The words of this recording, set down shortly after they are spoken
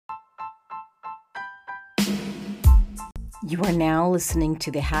You are now listening to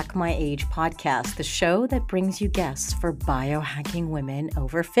the Hack My Age podcast, the show that brings you guests for biohacking women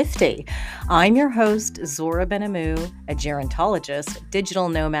over 50. I'm your host, Zora Benamu, a gerontologist, digital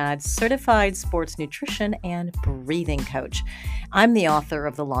nomad, certified sports nutrition, and breathing coach. I'm the author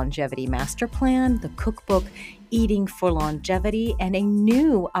of the Longevity Master Plan, the cookbook, Eating for Longevity, and a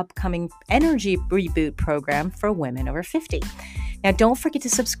new upcoming energy reboot program for women over 50. Now, don't forget to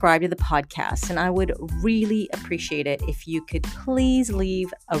subscribe to the podcast, and I would really appreciate it if you could please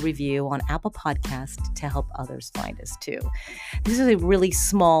leave a review on Apple Podcasts to help others find us too. This is a really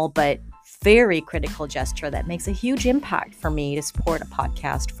small but very critical gesture that makes a huge impact for me to support a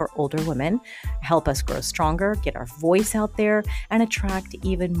podcast for older women, help us grow stronger, get our voice out there, and attract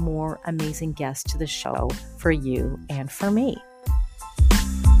even more amazing guests to the show for you and for me.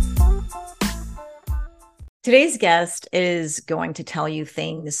 Today's guest is going to tell you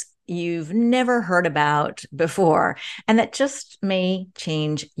things you've never heard about before, and that just may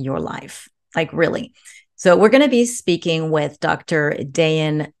change your life, like really. So we're going to be speaking with Dr.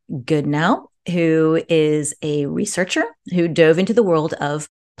 Dayan Goodenowe, who is a researcher who dove into the world of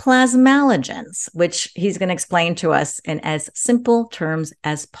plasmalogens, which he's going to explain to us in as simple terms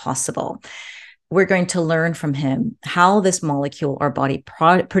as possible. We're going to learn from him how this molecule our body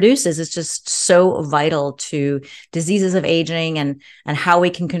produces is just so vital to diseases of aging and how we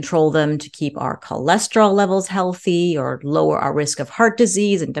can control them to keep our cholesterol levels healthy or lower our risk of heart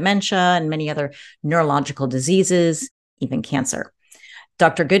disease and dementia and many other neurological diseases, even cancer.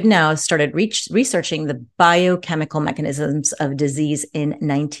 Dr. Goodenowe started researching the biochemical mechanisms of disease in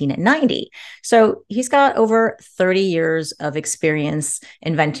 1990. So he's got over 30 years of experience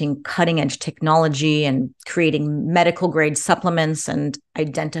inventing cutting-edge technology and creating medical-grade supplements and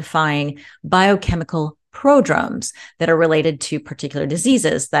identifying biochemical prodromes that are related to particular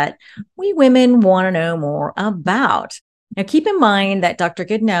diseases that we women want to know more about. Now, keep in mind that Dr.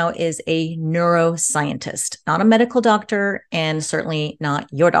 Goodenowe is a neuroscientist, not a medical doctor, and certainly not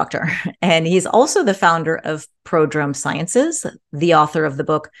your doctor. And he's also the founder of Prodrome Sciences, the author of the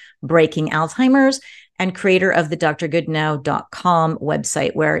book Breaking Alzheimer's, and creator of the drgoodenowe.com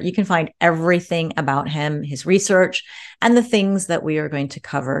website, where you can find everything about him, his research, and the things that we are going to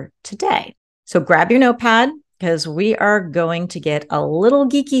cover today. So grab your notepad, because we are going to get a little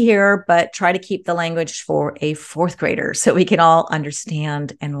geeky here, but try to keep the language for a fourth grader so we can all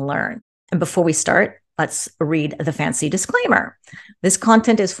understand and learn. And before we start, let's read the fancy disclaimer. This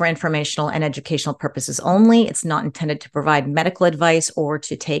content is for informational and educational purposes only. It's not intended to provide medical advice or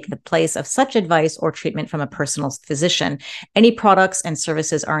to take the place of such advice or treatment from a personal physician. Any products and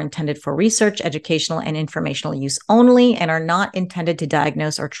services are intended for research, educational, and informational use only and are not intended to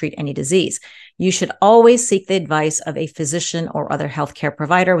diagnose or treat any disease. You should always seek the advice of a physician or other healthcare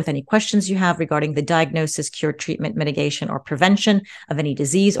provider with any questions you have regarding the diagnosis, cure, treatment, mitigation, or prevention of any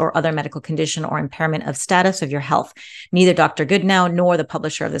disease or other medical condition or impairment of status of your health. Neither Dr. Goodenowe nor the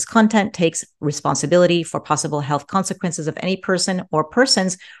publisher of this content takes responsibility for possible health consequences of any person or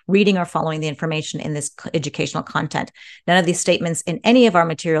persons reading or following the information in this educational content. None of these statements in any of our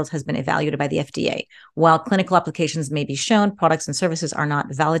materials has been evaluated by the FDA. While clinical applications may be shown, products and services are not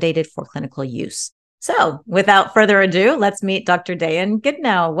validated for clinical use. So without further ado, let's meet Dr. Dayan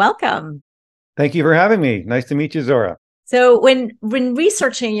Goodenowe. Welcome. Thank you for having me. Nice to meet you, Zora. So when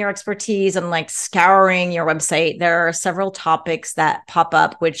researching your expertise and like scouring your website, there are several topics that pop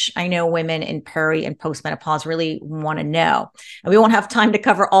up, which I know women in peri and postmenopause really want to know. And we won't have time to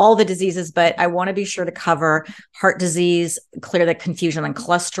cover all the diseases, but I want to be sure to cover heart disease, clear the confusion on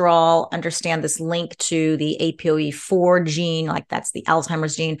cholesterol, understand this link to the APOE4 gene, like that's the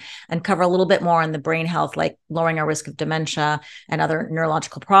Alzheimer's gene, and cover a little bit more on the brain health, like lowering our risk of dementia and other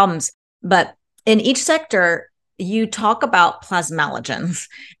neurological problems. But in each sector, you talk about plasmalogens,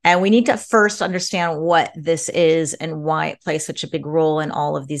 and we need to first understand what this is and why it plays such a big role in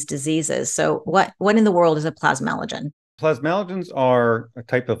all of these diseases. So what in the world is a plasmalogen? Plasmalogens are a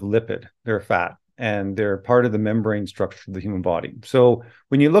type of lipid. They're fat, and they're part of the membrane structure of the human body. So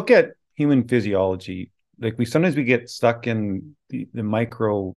when you look at human physiology, like sometimes we get stuck in the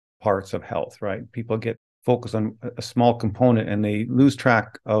micro parts of health, right? People get focused on a small component and they lose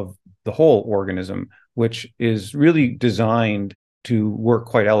track of the whole organism, which is really designed to work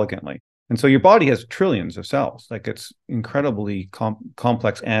quite elegantly. And so your body has trillions of cells, like it's incredibly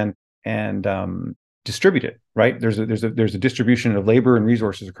complex and distributed, right? There's a distribution of labor and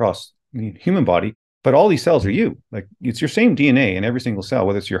resources across the human body, but all these cells are you. Like it's your same DNA in every single cell,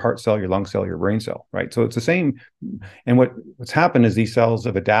 whether it's your heart cell, your lung cell, your brain cell, right? So it's the same. And what's happened is these cells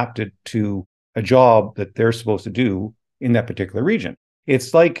have adapted to a job that they're supposed to do in that particular region.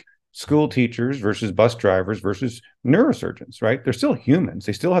 It's like school teachers versus bus drivers versus neurosurgeons, right? They're still humans.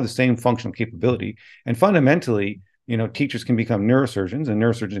 They still have the same functional capability. And fundamentally, teachers can become neurosurgeons and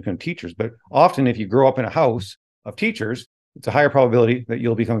neurosurgeons become teachers. But often if you grow up in a house of teachers, it's a higher probability that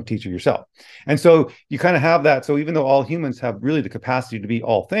you'll become a teacher yourself. And so you kind of have that. So even though all humans have really the capacity to be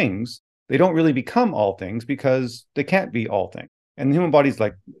all things, they don't really become all things because they can't be all things. And the human body's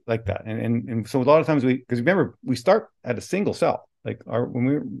like that. And so a lot of times because remember, we start at a single cell.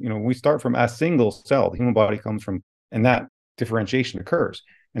 When we start from a single cell, the human body comes from, and that differentiation occurs.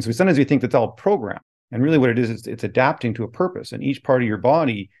 And so sometimes we think that's all programmed. And really what it is, it's adapting to a purpose. And each part of your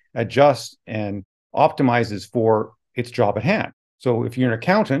body adjusts and optimizes for its job at hand. So if you're an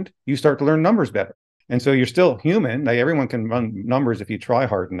accountant, you start to learn numbers better. And so you're still human. Like everyone can run numbers if you try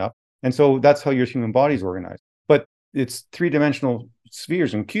hard enough. And so that's how your human body is organized. But it's three-dimensional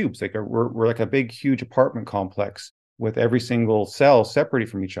spheres and cubes. Like we're like a big, huge apartment complex with every single cell separated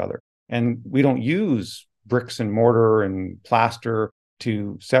from each other. And we don't use bricks and mortar and plaster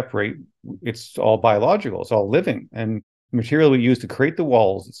to separate. It's all biological. It's all living. And the material we use to create the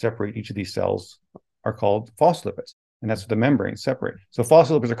walls that separate each of these cells are called phospholipids. And that's what the membranes separate. So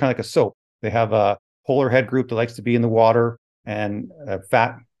phospholipids are kind of like a soap. They have a polar head group that likes to be in the water and a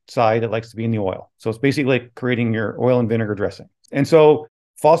fat side that likes to be in the oil. So it's basically like creating your oil and vinegar dressing. And so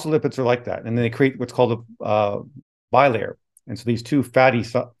phospholipids are like that. And then they create what's called a bilayer. And so these two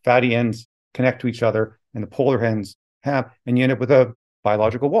fatty ends connect to each other and the polar ends and you end up with a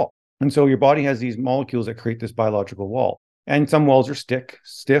biological wall. And so your body has these molecules that create this biological wall. And some walls are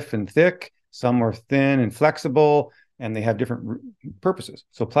stiff and thick. Some are thin and flexible, and they have different purposes.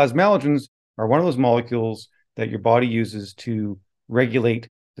 So plasmalogens are one of those molecules that your body uses to regulate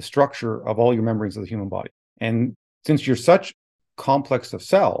the structure of all your membranes of the human body. And since you're such complex of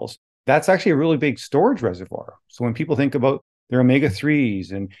cells, that's actually a really big storage reservoir. So when people think about their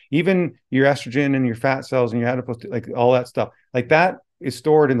omega-3s and even your estrogen and your fat cells and your adipose, like all that stuff, like that is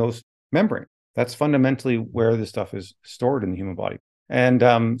stored in those membranes. That's fundamentally where this stuff is stored in the human body. And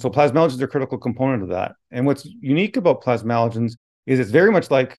so plasmalogens are a critical component of that. And what's unique about plasmalogens is it's very much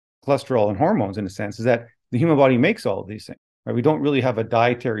like cholesterol and hormones in a sense, is that the human body makes all of these things. Right? We don't really have a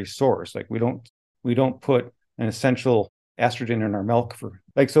dietary source. Like we don't put an essential estrogen in our milk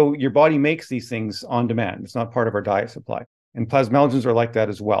so your body makes these things on demand. It's not part of our diet supply. And plasmalogens are like that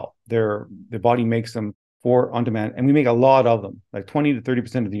as well. The body makes them for on demand, and we make a lot of them. Like 20 to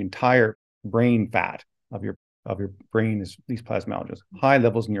 30% of the entire brain fat of your brain is these plasmalogens. High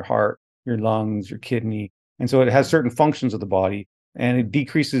levels in your heart, your lungs, your kidney, and so it has certain functions of the body, and it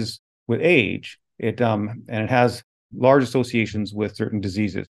decreases with age. And it has large associations with certain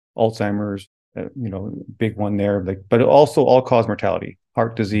diseases, Alzheimer's, big one there. But it also all-cause mortality,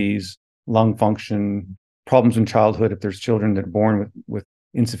 heart disease, lung function, problems in childhood if there's children that are born with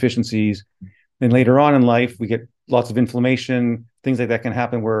insufficiencies. Then later on in life, we get lots of inflammation, things like that can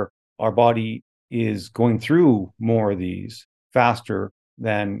happen where our body is going through more of these faster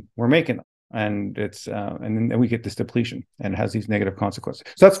than we're making them. And and then we get this depletion and it has these negative consequences.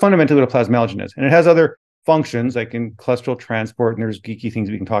 So that's fundamentally what a plasmalogen is. And it has other functions like in cholesterol transport, and there's geeky things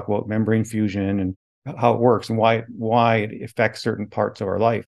we can talk about, membrane fusion and how it works and why it affects certain parts of our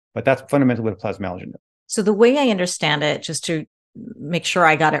life. But that's fundamentally what a plasmalogen is. So the way I understand it, just to make sure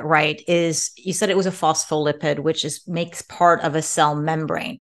I got it right, is you said it was a phospholipid, which makes part of a cell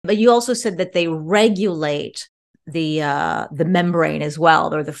membrane. But you also said that they regulate the membrane as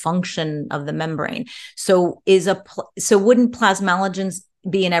well, or the function of the membrane. So wouldn't plasmalogens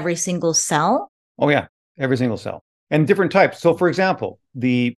be in every single cell? Oh yeah, every single cell, and different types. So for example,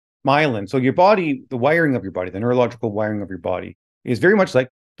 the myelin. So your body, the wiring of your body, the neurological wiring of your body is very much like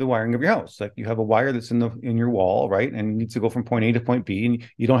the wiring of your house. Like you have a wire that's in your wall, right? And it needs to go from point A to point B, and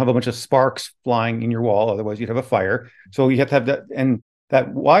you don't have a bunch of sparks flying in your wall, otherwise you'd have a fire. So you have to have that, and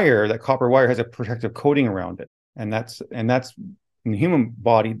that wire, that copper wire, has a protective coating around it. And that's in the human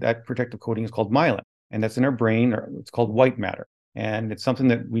body, that protective coating is called myelin. And that's in our brain, or it's called white matter. And it's something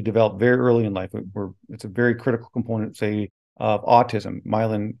that we develop very early in life. It's a very critical component, say, of autism,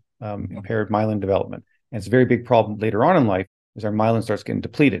 impaired myelin development. And it's a very big problem later on in life as our myelin starts getting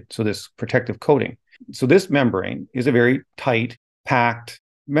depleted. So this protective coating. So this membrane is a very tight, packed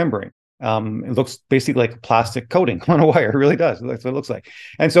membrane. It looks basically like a plastic coating on a wire. It really does. That's what it looks like.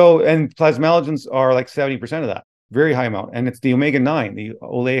 And plasmalogens are like 70% of that, very high amount. And it's the omega-9, the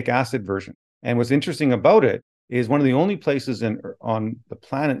oleic acid version. And what's interesting about it is one of the only places on the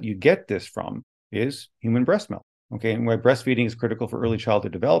planet you get this from is human breast milk. Okay. And why breastfeeding is critical for early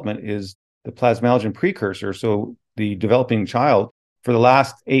childhood development is the plasmalogen precursor. So the developing child, for the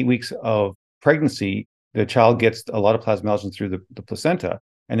last 8 weeks of pregnancy, the child gets a lot of plasmalogen through the placenta.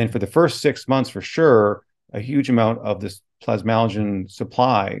 And then for the first 6 months, for sure, a huge amount of this plasmalogen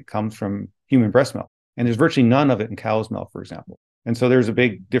supply comes from human breast milk. And there's virtually none of it in cow's milk, for example. And so there's a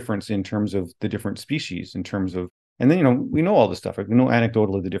big difference in terms of the different species, in terms of, and then, we know all this stuff. Right? We know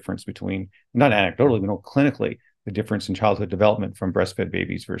anecdotally the difference between, not anecdotally, we know clinically the difference in childhood development from breastfed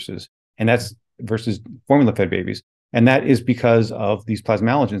babies versus formula-fed babies. And that is because of these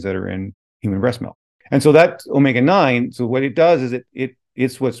plasmalogens that are in human breast milk. And so that omega-9, so what it does is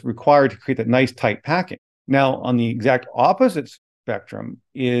it's what's required to create that nice tight packing. Now, on the exact opposite spectrum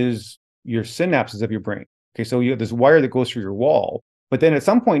is your synapses of your brain. Okay, so you have this wire that goes through your wall, but then at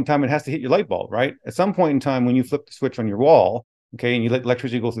some point in time, it has to hit your light bulb, right? At some point in time, when you flip the switch on your wall, okay, and you let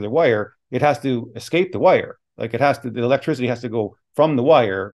electricity go through the wire, it has to escape the wire. Like the electricity has to go from the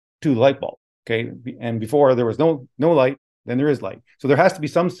wire to the light bulb. Okay, and before there was no light, then there is light. So there has to be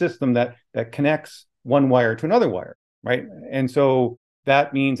some system that connects one wire to another wire, right? And so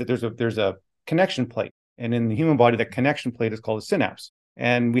that means that there's a connection plate, and in the human body, that connection plate is called a synapse.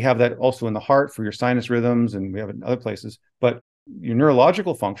 And we have that also in the heart for your sinus rhythms, and we have it in other places. But your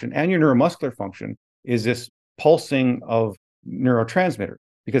neurological function and your neuromuscular function is this pulsing of neurotransmitter.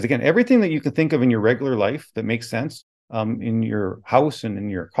 Because again, everything that you can think of in your regular life that makes sense, in your house and in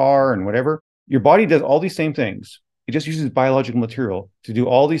your car and whatever, your body does all these same things. It just uses biological material to do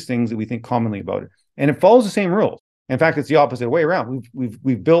all these things that we think commonly about it. And it follows the same rules. In fact, it's the opposite way around.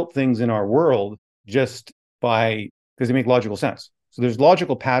 We've built things in our world just because they make logical sense. So there's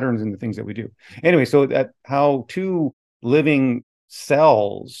logical patterns in the things that we do. Anyway, so that how two living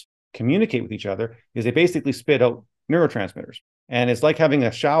cells communicate with each other is they basically spit out neurotransmitters. And it's like having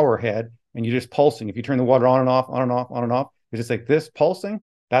a shower head and you're just pulsing. If you turn the water on and off, on and off, on and off, it's just like this pulsing.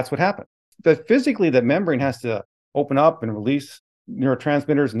 That's what happens. But physically, that membrane has to open up and release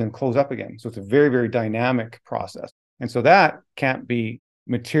neurotransmitters and then close up again. So it's a very, very dynamic process. And so that can't be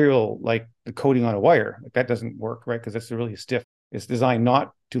material like the coating on a wire. Like that doesn't work, right? Because it's really stiff. It's designed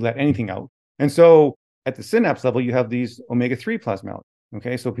not to let anything out. And so at the synapse level, you have these omega-3 plasmalogens.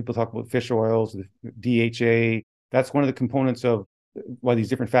 Okay, so people talk about fish oils, the DHA. That's one of the components of why these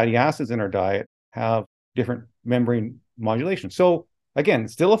different fatty acids in our diet have different membrane modulation. So again,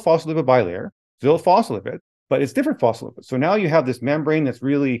 still a phospholipid bilayer, still a phospholipid, but it's different phospholipids. So now you have this membrane that's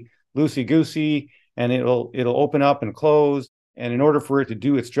really loosey-goosey, and it'll open up and close. And in order for it to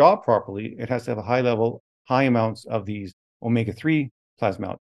do its job properly, it has to have high amounts of these omega-3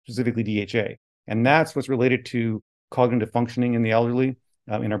 plasmalogens, specifically DHA. And that's what's related to cognitive functioning in the elderly,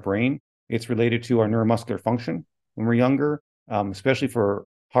 in our brain. It's related to our neuromuscular function when we're younger, especially for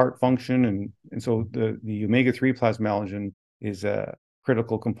heart function. And so the omega-3 plasmalogen is a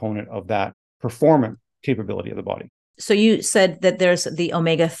critical component of that performance capability of the body. So you said that there's the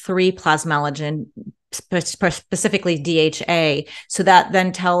omega-3 plasmalogen, specifically DHA. So that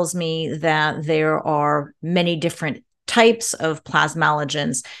then tells me that there are many different types of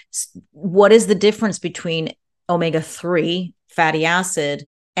plasmalogens. What is the difference between omega-3 fatty acid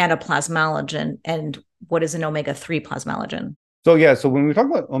and a plasmalogen? And what is an omega-3 plasmalogen? So when we talk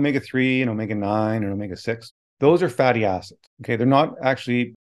about omega-3 and omega-9 and omega-6, those are fatty acids. Okay, they're not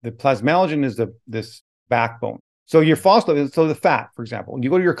actually, the plasmalogen is this backbone. So your phospholipid, so the fat, for example, you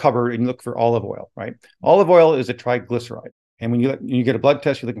go to your cupboard and you look for olive oil, right? Olive oil is a triglyceride. And when you get a blood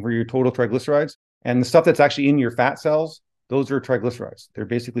test, you're looking for your total triglycerides. And the stuff that's actually in your fat cells, those are triglycerides. They're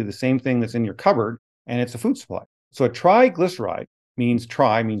basically the same thing that's in your cupboard, and it's a food supply. So a triglyceride means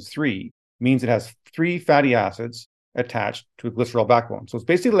three, means it has 3 fatty acids attached to a glycerol backbone. So it's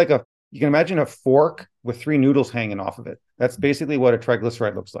basically like you can imagine a fork with 3 noodles hanging off of it. That's basically what a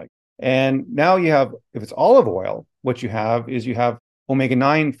triglyceride looks like. And now you have, if it's olive oil, what you have is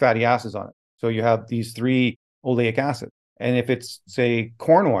omega-9 fatty acids on it. So you have these 3 oleic acids. And if it's, say,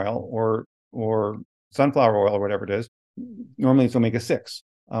 corn oil or sunflower oil or whatever it is, normally it's omega-6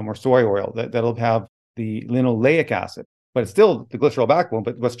 or soy oil that'll have the linoleic acid, but it's still the glycerol backbone.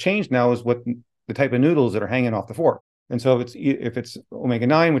 But what's changed now is what the type of noodles that are hanging off the fork. And so if it's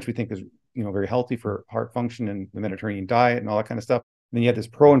omega-9, which we think is very healthy for heart function and the Mediterranean diet and all that kind of stuff, then you have this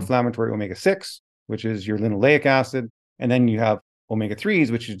pro-inflammatory omega-6, which is your linoleic acid, and then you have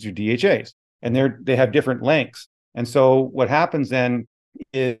omega-3s, which is your DHAs, and they have different lengths. And so what happens then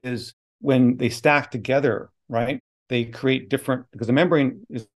is when they stack together, right, they create different, because the membrane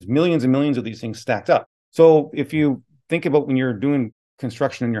is millions and millions of these things stacked up. So if you think about when you're doing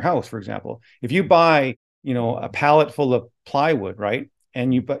construction in your house, for example, if you buy, a pallet full of plywood, right,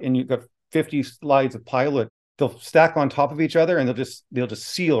 and you've got 50 slides of plywood, they'll stack on top of each other and they'll just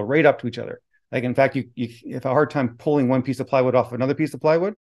seal right up to each other. Like, in fact, you have a hard time pulling one piece of plywood off another piece of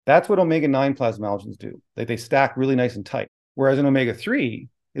plywood. That's what omega-9 plasmalogens do. They stack really nice and tight. Whereas an omega-3,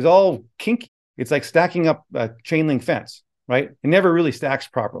 is all kinky. It's like stacking up a chain link fence, right? It never really stacks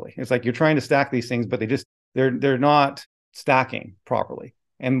properly. It's like you're trying to stack these things, but they're not stacking properly.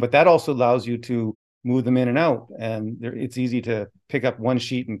 But that also allows you to move them in and out, and it's easy to pick up one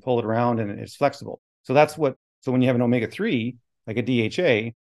sheet and pull it around, and it's flexible. So so when you have an omega-3, like a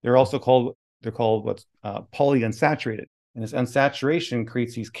DHA, they're called what's polyunsaturated, and this unsaturation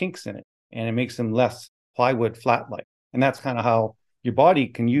creates these kinks in it, and it makes them less plywood flat-like. And that's kind of how your body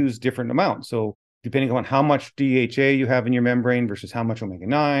can use different amounts. So depending on how much DHA you have in your membrane versus how much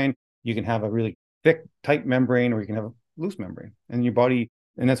omega-9, you can have a really thick, tight membrane, or you can have a loose membrane. And your body,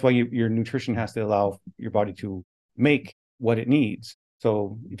 and that's why your nutrition has to allow your body to make what it needs.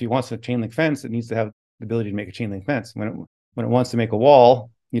 So if it wants a chain link fence, it needs to have the ability to make a chain link fence. When it wants to make a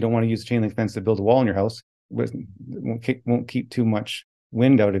wall, you don't want to use a chain link fence to build a wall in your house. It won't keep too much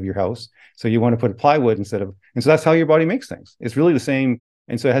wind out of your house. So you want to put a plywood and so that's how your body makes things. It's really the same.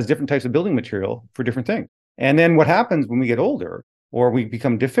 And so it has different types of building material for different things. And then what happens when we get older, or we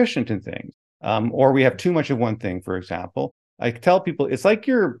become deficient in things, or we have too much of one thing, for example, I tell people it's like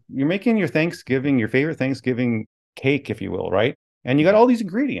you're making your favorite Thanksgiving cake, if you will, right? And you got all these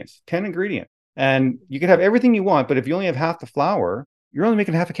ingredients, 10 ingredients, and you can have everything you want, but if you only have half the flour, you're only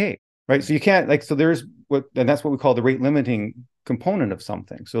making half a cake, right? So you can't and that's what we call the rate limiting component of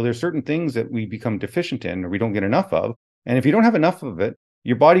something. So there's certain things that we become deficient in, or we don't get enough of. And if you don't have enough of it,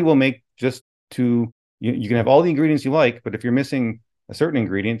 your body will make you can have all the ingredients you like, but if you're missing a certain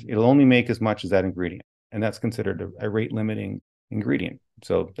ingredient, it'll only make as much as that ingredient. And that's considered a rate limiting ingredient.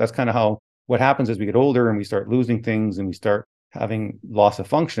 So that's kind of what happens as we get older and we start losing things and we start having loss of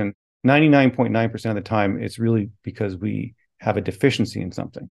function. 99.9% of the time, it's really because we have a deficiency in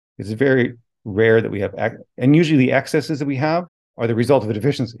something. It's very rare that we have, and usually the excesses that we have are the result of a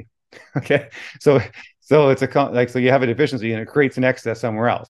deficiency. Okay. So so you have a deficiency and it creates an excess somewhere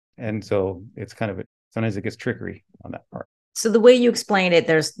else. And so it's sometimes it gets trickery on that part. So the way you explained it,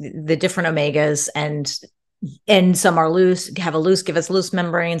 there's the different omegas, and some are give us loose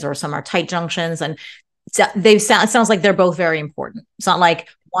membranes, or some are tight junctions, and it sounds like they're both very important. It's not like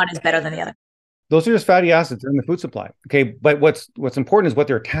one is better than the other. Those are just fatty acids in the food supply. Okay. But what's important is what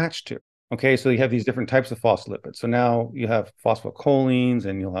they're attached to. Okay. So you have these different types of phospholipids. So now you have phosphocholines,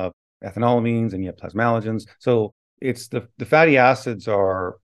 and you'll have ethanolamines, and you have plasmalogens. So it's the fatty acids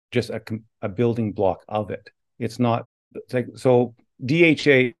are just a building block of it. So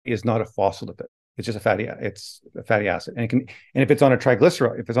DHA is not a phospholipid. It's just a fatty acid. And if it's on a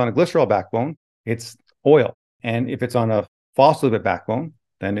glycerol backbone, it's oil. And if it's on a phospholipid backbone,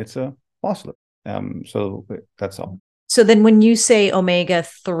 then it's a phospholipid. So that's all. So then when you say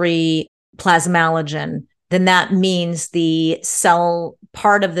omega-3 plasmalogen, then that means the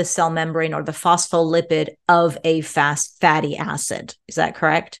part of the cell membrane, or the phospholipid of a fatty acid. Is that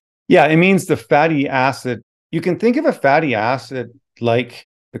correct? Yeah, it means the fatty acid. You can think of a fatty acid like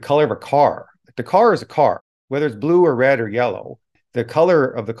the color of a car. The car is a car, whether it's blue or red or yellow. The color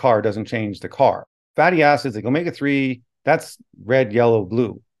of the car doesn't change the car. Fatty acids like omega-3, that's red, yellow,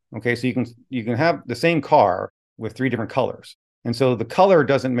 blue. Okay, so you can have the same car with 3 different colors. And so the color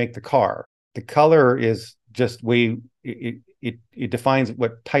doesn't make the car. The color is just it defines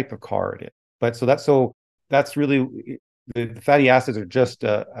what type of car it is. But that's really the fatty acids are just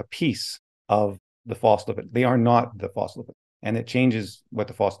a piece of the phospholipid. They are not the phospholipid, and it changes what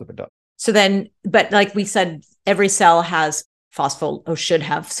the phospholipid does. So then, but like we said, every cell has should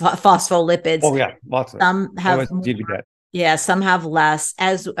have phospholipids. Oh yeah, lots of some have more, yeah, some have less.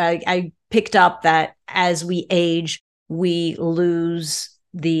 As I picked up that as we age, we lose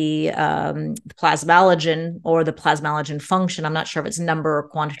the plasmalogen, or the plasmalogen function. I'm not sure if it's number or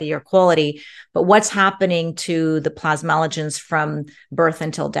quantity or quality, but what's happening to the plasmalogens from birth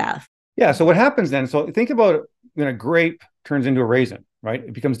until death? Yeah. So what happens then? So think about it, when a grape turns into a raisin, right?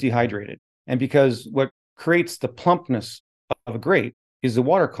 It becomes dehydrated. And because what creates the plumpness of a grape is the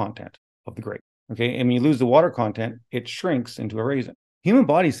water content of the grape. Okay. And when you lose the water content, it shrinks into a raisin. Human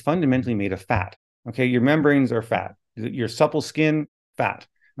body is fundamentally made of fat. Okay. Your membranes are fat. Your supple skin, fat.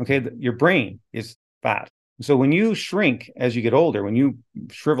 Okay. Your brain is fat. So when you shrink as you get older, when you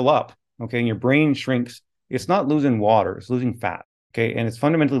shrivel up, okay, and your brain shrinks, it's not losing water, it's losing fat. Okay. And it's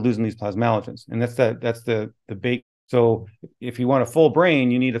fundamentally losing these plasmalogens. And that's the big. So if you want a full brain,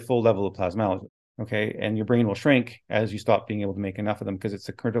 you need a full level of plasmalogen. Okay. And your brain will shrink as you stop being able to make enough of them, because it's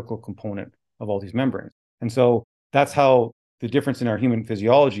a critical component of all these membranes. And so that's how the difference in our human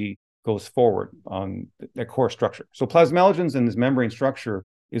physiology goes forward on the core structure. So plasmalogens and this membrane structure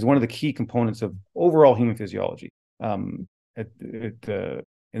is one of the key components of overall human physiology. And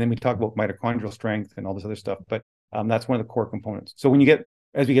then we talk about mitochondrial strength and all this other stuff, but that's one of the core components. So when you get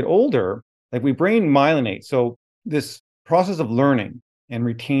As we get older, like we brain myelinates. So this process of learning and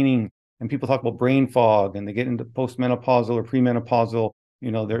retaining, and people talk about brain fog, and they get into postmenopausal or premenopausal,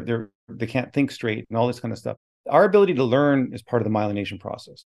 they can't think straight and all this kind of stuff. Our ability to learn is part of the myelination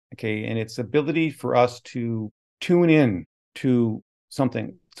process. Okay. And it's ability for us to tune in to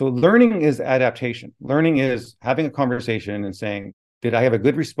something. So learning is adaptation. Learning is having a conversation and saying, did I have a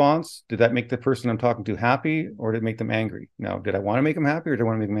good response? Did that make the person I'm talking to happy, or did it make them angry? Now, did I want to make them happy, or did I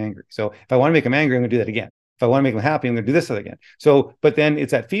want to make them angry? So if I want to make them angry, I'm going to do that again. If I want to make them happy, I'm going to do this again. So, but then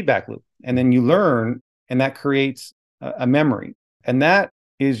it's that feedback loop. And then you learn, and that creates a memory. And that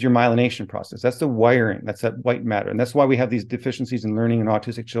is your myelination process. That's the wiring. That's that white matter. And that's why we have these deficiencies in learning in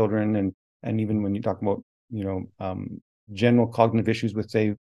autistic children. And even when you talk about, general cognitive issues with,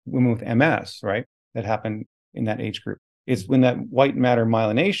 say, women with MS, right? That happen in that age group. It's when that white matter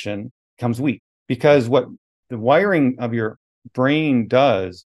myelination becomes weak, because what the wiring of your brain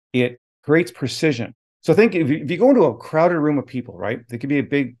does, it creates precision. So think if you go into a crowded room of people, right? There could be a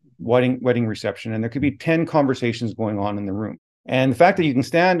big wedding reception, and there could be 10 conversations going on in the room. And the fact that you can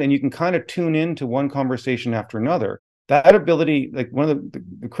stand and you can kind of tune into one conversation after another, that ability, like one of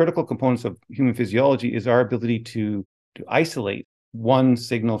the critical components of human physiology is our ability to isolate one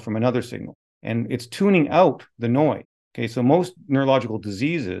signal from another signal. And it's tuning out the noise. Okay, so most neurological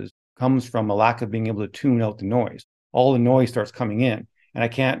diseases comes from a lack of being able to tune out the noise. All the noise starts coming in, and I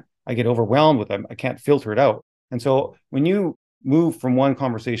get overwhelmed with them. I can't filter it out. And so when you move from one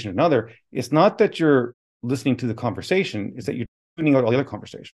conversation to another, it's not that you're listening to the conversation, it's that you're tuning out all the other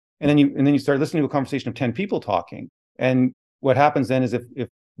conversation. And then you start listening to a conversation of 10 people talking. And what happens then is if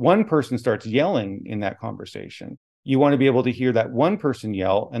one person starts yelling in that conversation, you want to be able to hear that one person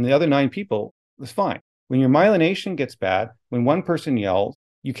yell, and the other 9 people is fine. When your myelination gets bad, when one person yells,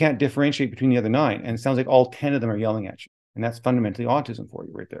 you can't differentiate between the other 9. And it sounds like all 10 of them are yelling at you. And that's fundamentally autism for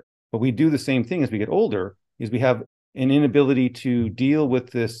you right there. But we do the same thing as we get older, is we have an inability to deal with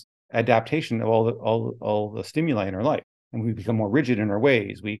this adaptation of all the stimuli in our life. And we become more rigid in our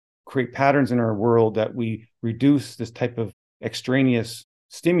ways. We create patterns in our world that we reduce this type of extraneous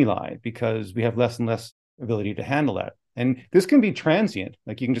stimuli because we have less and less ability to handle that. And this can be transient.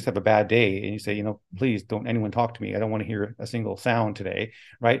 Like you can just have a bad day and you say, please don't anyone talk to me. I don't want to hear a single sound today,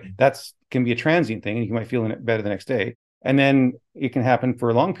 right? That's can be a transient thing, and you might feel better the next day. And then it can happen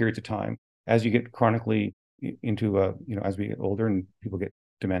for long periods of time as you get chronically into, as we get older and people get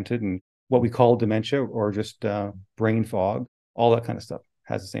demented, and what we call dementia or just brain fog, all that kind of stuff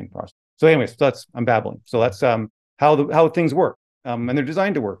has the same process. So anyways, I'm babbling. So that's how things work. And they're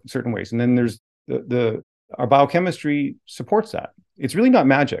designed to work in certain ways. And then there's our biochemistry supports that. It's really not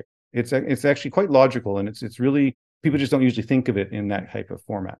magic. It's actually quite logical, and it's really, people just don't usually think of it in that type of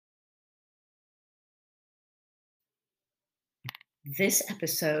format. This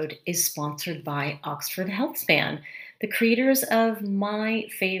episode is sponsored by Oxford HealthSpan, the creators of my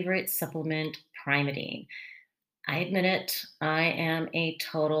favorite supplement, Primatine. I admit it, I am a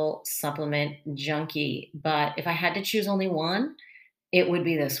total supplement junkie, but if I had to choose only one, it would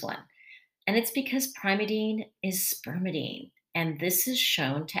be this one. And it's because Primatine is spermidine, and this is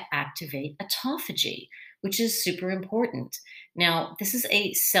shown to activate autophagy, which is super important. Now, this is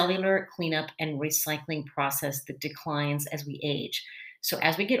a cellular cleanup and recycling process that declines as we age. So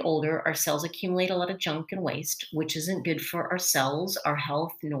as we get older, our cells accumulate a lot of junk and waste, which isn't good for our cells, our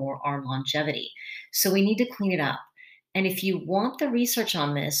health, nor our longevity. So we need to clean it up. And if you want the research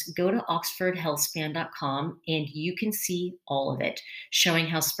on this, go to oxfordhealthspan.com and you can see all of it, showing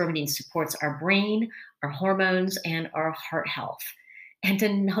how spermidine supports our brain, our hormones, and our heart health. And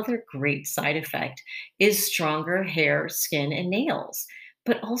another great side effect is stronger hair, skin, and nails,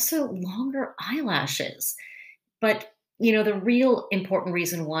 but also longer eyelashes. But the real important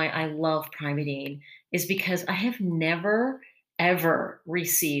reason why I love Primatine is because I have never, ever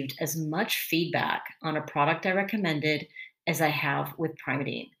received as much feedback on a product I recommended as I have with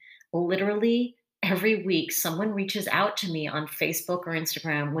Primatine. Literally every week, someone reaches out to me on Facebook or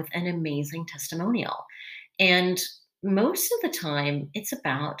Instagram with an amazing testimonial. And most of the time, it's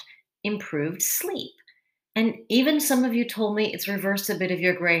about improved sleep. And even some of you told me it's reversed a bit of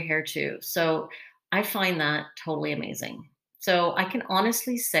your gray hair too. So I find that totally amazing. So I can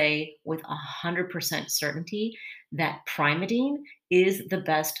honestly say with 100% certainty that Primatine is the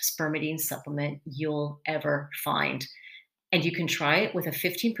best spermidine supplement you'll ever find. And you can try it with a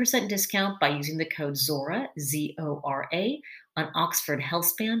 15% discount by using the code ZORA, ZORA, on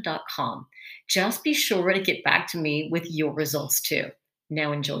oxfordhealthspan.com. Just be sure to get back to me with your results too.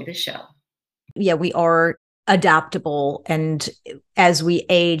 Now enjoy the show. Yeah, we are adaptable. And as we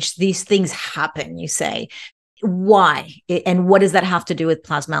age, these things happen, you say. Why? And what does that have to do with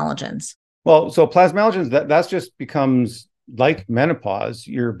plasmalogens? Well, so plasmalogens, that's just becomes like menopause.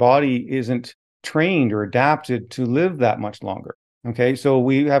 Your body isn't trained or adapted to live that much longer. Okay, so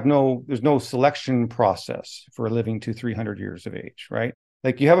there's no selection process for living to 300 years of age, right?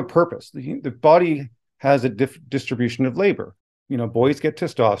 Like you have a purpose. The body has a distribution of labor. Boys get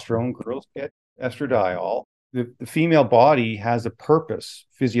testosterone, girls get estradiol. The female body has a purpose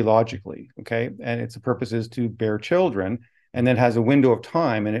physiologically, okay? And its purpose is to bear children, and then has a window of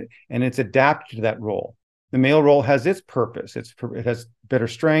time, and it's adapted to that role. The male role has its purpose. It has better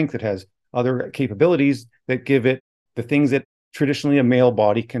strength. It has other capabilities that give it the things that traditionally a male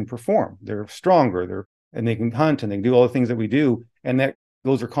body can perform. They're stronger, and they can hunt, and they can do all the things that we do, and that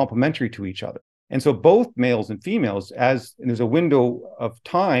those are complementary to each other. And so both males and females, and there's a window of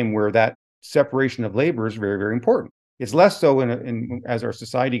time where that separation of labor is very, very important. It's less so as our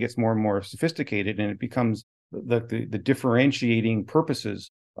society gets more and more sophisticated, and it becomes the differentiating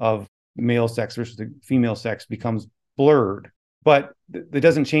purposes of male sex versus the female sex becomes blurred. But that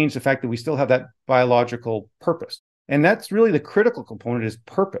doesn't change the fact that we still have that biological purpose. And that's really the critical component, is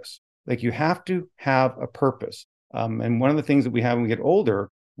purpose. Like you have to have a purpose. And one of the things that we have when we get older,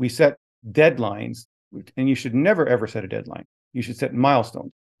 we set deadlines, and you should never, ever set a deadline. You should set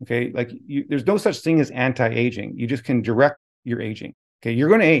milestones. Okay. Like there's no such thing as anti-aging. You just can direct your aging. Okay. You're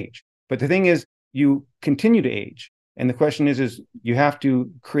going to age. But the thing is, you continue to age. And the question is you have to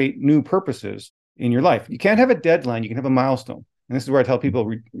create new purposes in your life. You can't have a deadline. You can have a milestone. And this is where I tell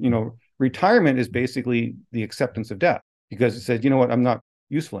people, retirement is basically the acceptance of death, because it says, you know what, I'm not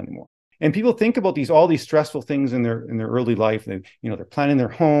useful anymore. And people think about all these stressful things in their early life. They're planning their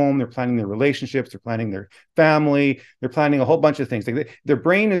home, they're planning their relationships, they're planning their family, they're planning a whole bunch of things. Their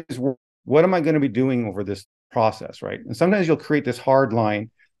brain is, what am I going to be doing over this process, right? And sometimes you'll create this hard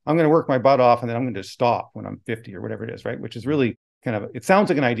line. I'm going to work my butt off, and then I'm going to stop when I'm 50 or whatever it is, right? Which is really it sounds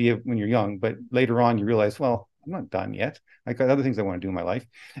like an idea when you're young, but later on you realize, well, I'm not done yet. I got other things I want to do in my life.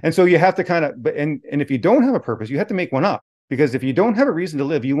 And so you have to and if you don't have a purpose, you have to make one up, because if you don't have a reason to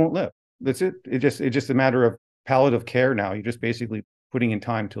live, you won't live. That's it. It's just a matter of palliative care now. You're just basically putting in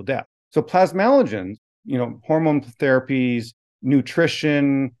time till death. So plasmalogens, hormone therapies,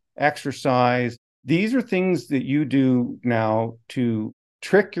 nutrition, exercise, these are things that you do now to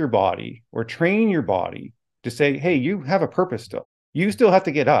trick your body or train your body to say, hey, you have a purpose still. You still have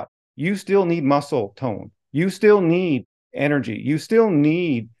to get up. You still need muscle tone. You still need energy. You still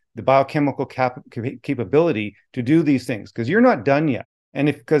need the biochemical capability to do these things, because you're not done yet. And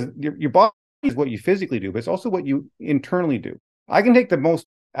because your body is what you physically do, but it's also what you internally do. I can take the most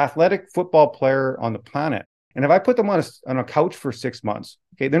athletic football player on the planet, and if I put them on a couch for 6 months,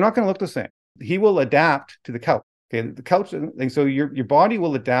 okay, they're not going to look the same. He will adapt to the couch. Okay, the couch, and so your body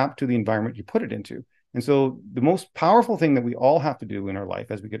will adapt to the environment you put it into. And so the most powerful thing that we all have to do in our life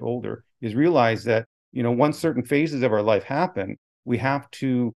as we get older is realize that, once certain phases of our life happen, we have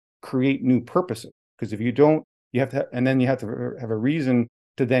to create new purposes. Because if you don't, you have to have a reason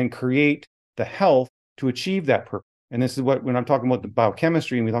to then create the health to achieve that purpose. And this is when I'm talking about the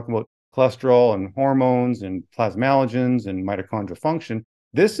biochemistry, and we talk about cholesterol and hormones and plasmalogens and mitochondrial function,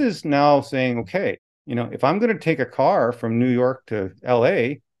 this is now saying, okay, if I'm going to take a car from New York to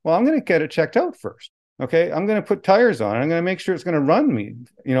LA, well, I'm going to get it checked out first. Okay, I'm going to put tires on it. I'm going to make sure it's going to run me.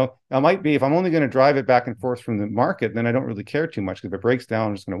 I might be, if I'm only going to drive it back and forth from the market, then I don't really care too much, because if it breaks down,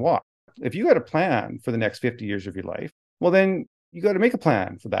 I'm just going to walk. If you got a plan for the next 50 years of your life, well, then you got to make a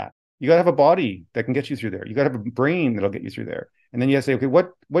plan for that. You got to have a body that can get you through there. You got to have a brain that'll get you through there. And then you have to say, okay,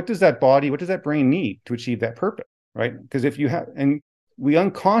 what does that brain need to achieve that purpose, right? Because and we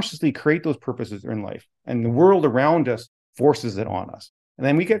unconsciously create those purposes in life, and the world around us forces it on us. And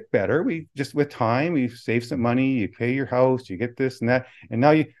then we get better. We just, with time, we save some money, you pay your house, you get this and that. And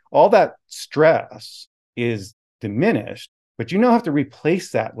now all that stress is diminished, but you now have to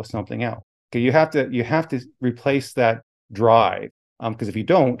replace that with something else. Okay, you have to replace that drive. Because if you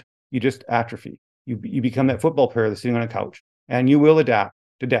don't, you just atrophy. You become that football player that's sitting on a couch, and you will adapt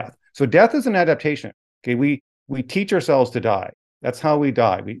to death. So death is an adaptation. Okay, we teach ourselves to die. That's how we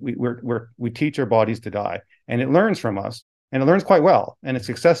die. We teach our bodies to die, and it learns from us, and it learns quite well, and it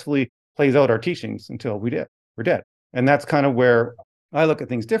successfully plays out our teachings until we're dead. And that's kind of where I look at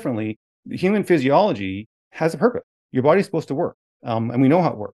things differently. The human physiology has a purpose. Your body's supposed to work, and we know how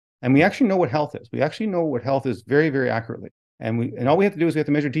it works, and we actually know what health is. We actually know what health is very, very accurately, and all we have to do is we have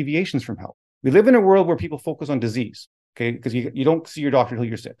to measure deviations from health. We live in a world where people focus on disease, okay, because you don't see your doctor until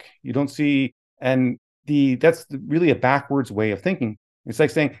you're sick. You don't see, and that's really a backwards way of thinking. It's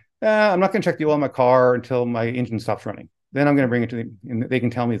like saying, I'm not going to check the oil in my car until my engine stops running. Then I'm going to bring it to them, and they can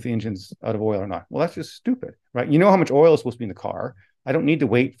tell me if the engine's out of oil or not. Well, that's just stupid, right? You know how much oil is supposed to be in the car. I don't need to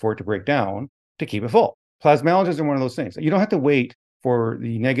wait for it to break down to keep it full. Plasmalogens are one of those things. You don't have to wait for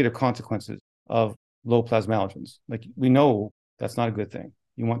the negative consequences of low plasmalogens. Like, we know that's not a good thing.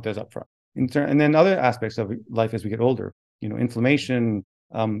 You want those up front. And then other aspects of life as we get older, inflammation,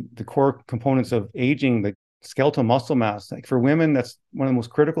 the core components of aging, the skeletal muscle mass. Like, for women, that's one of the most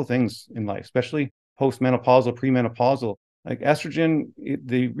critical things in life, especially post-menopausal, premenopausal. Like, estrogen,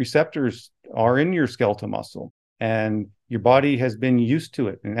 the receptors are in your skeletal muscle, and your body has been used to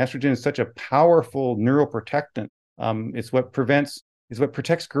it. And estrogen is such a powerful neuroprotectant. It's what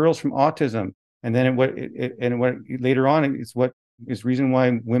protects girls from autism. And then what later on, it's what is reason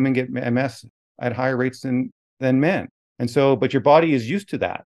why women get MS at higher rates than men. And so, but your body is used to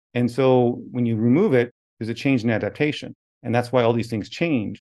that. And so when you remove it, there's a change in adaptation. And that's why all these things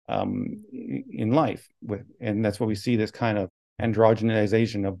change in life. And that's why we see this kind of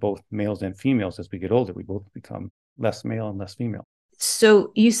androgenization of both males and females as we get older. We both become less male and less female.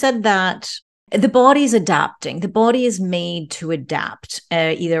 So you said that the body's adapting. The body is made to adapt,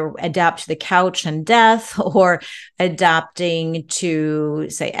 either adapt to the couch and death, or adapting to,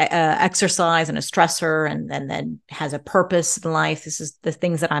 say, exercise and a stressor, and then has a purpose in life. This is the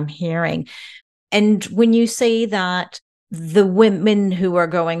things that I'm hearing. And when you say that the women who are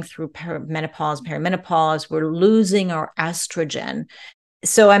going through menopause, perimenopause, we're losing our estrogen.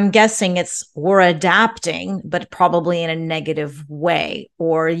 So I'm guessing we're adapting, but probably in a negative way.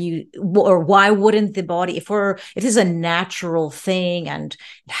 Or why wouldn't the body, if this is a natural thing and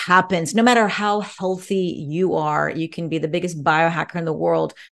it happens, no matter how healthy you are, you can be the biggest biohacker in the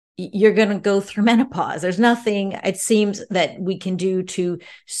world, you're going to go through menopause. There's nothing, it seems, that we can do to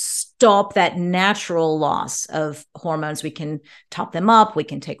stop that natural loss of hormones. We can top them up, we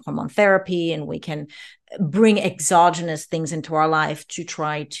can take hormone therapy, and we can bring exogenous things into our life to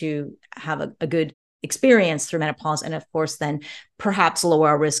try to have a good experience through menopause. And of course, then perhaps lower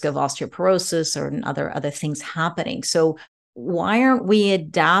our risk of osteoporosis or other things happening. So why aren't we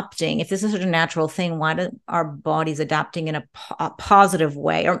adapting? If this is such a natural thing, why do our bodies adapting in a positive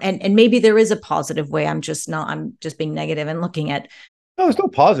way? And maybe there is a positive way. I'm just being negative and looking at. No, there's no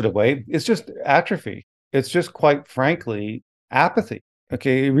positive way. It's just atrophy. It's just, quite frankly, apathy.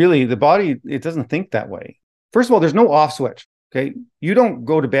 Okay, really, the body, it doesn't think that way. First of all, there's no off switch. Okay, you don't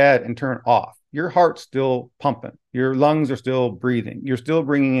go to bed and turn off. Your heart's still pumping. Your lungs are still breathing. You're still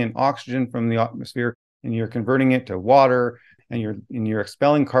bringing in oxygen from the atmosphere, and you're converting it to water, and you're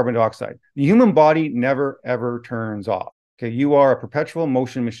expelling carbon dioxide. The human body never, ever turns off. Okay, you are a perpetual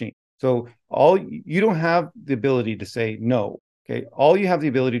motion machine. So you don't have the ability to say no. Okay, all you have the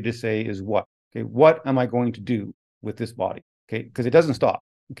ability to say is what? Okay, what am I going to do with this body? Okay, because it doesn't stop.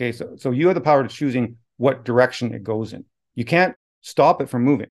 Okay, so you have the power to choosing what direction it goes in. You can't stop it from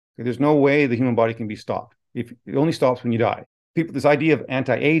moving. Okay, there's no way the human body can be stopped. If it only stops when you die. This idea of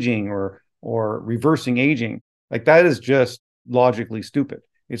anti-aging or reversing aging, like, that is just logically stupid.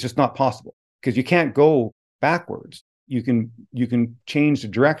 It's just not possible, because you can't go backwards. You can change the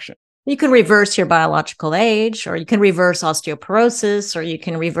direction. You can reverse your biological age, or you can reverse osteoporosis, or you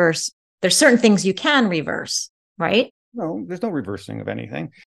can reverse. There's certain things you can reverse, right? No, there's no reversing of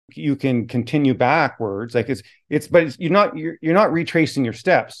anything. You can continue backwards. Like, but you're not retracing your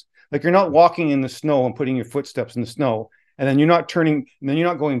steps. Like, you're not walking in the snow and putting your footsteps in the snow, and then you're not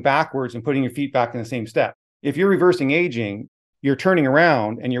going backwards and putting your feet back in the same step. If you're reversing aging, you're turning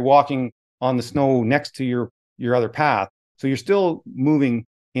around and you're walking on the snow next to your other path. So you're still moving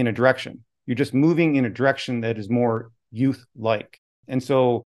in a direction. You're just moving in a direction that is more youth-like. And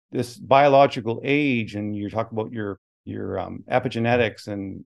so this biological age, and you talk about your epigenetics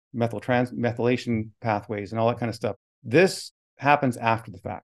and methylation pathways and all that kind of stuff. This happens after the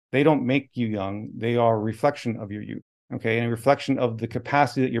fact. They don't make you young. They are a reflection of your youth. Okay, and a reflection of the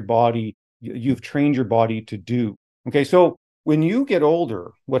capacity that you've trained your body to do. Okay, so when you get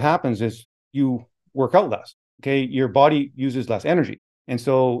older, what happens is you work out less. Okay, your body uses less energy. And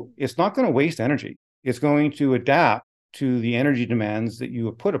so it's not going to waste energy. It's going to adapt to the energy demands that you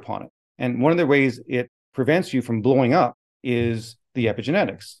have put upon it. And one of the ways it prevents you from blowing up is the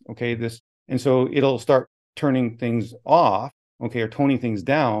epigenetics. Okay, and so it'll start turning things off, okay, or toning things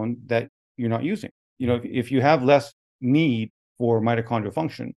down that you're not using. If you have less need for mitochondrial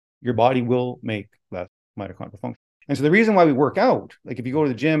function, your body will make less mitochondrial function. And so the reason why we work out, like if you go to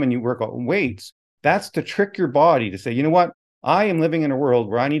the gym and you work out weights, that's to trick your body to say, you know what, I am living in a world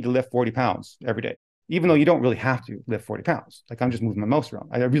where I need to lift 40 pounds every day, even though you don't really have to lift 40 pounds. Like, I'm just moving my mouse around.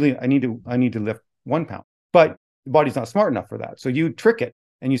 I need to lift 1 pound, but the body's not smart enough for that. So you trick it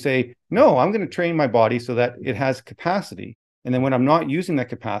And you say, no, I'm going to train my body so that it has capacity. And then when I'm not using that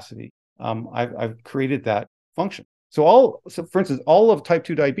capacity, I've created that function. So for instance, all of type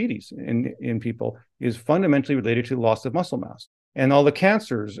 2 diabetes in people is fundamentally related to loss of muscle mass. And all the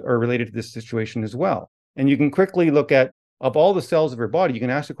cancers are related to this situation as well. And you can quickly look at, of all the cells of your body, you can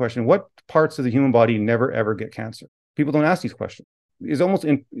ask the question, what parts of the human body never, ever get cancer? People don't ask these questions. It's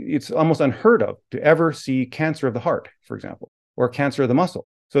almost unheard of to ever see cancer of the heart, for example, or cancer of the muscle.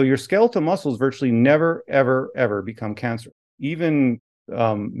 So your skeletal muscles virtually never, ever, ever become cancer. Even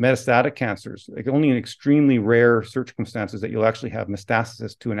metastatic cancers, like only in extremely rare circumstances that you'll actually have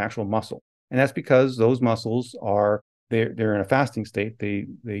metastasis to an actual muscle. And that's because those muscles they're in a fasting state. They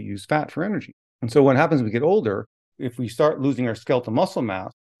use fat for energy. And so what happens when we get older, if we start losing our skeletal muscle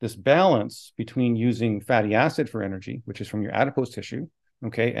mass, this balance between using fatty acid for energy, which is from your adipose tissue,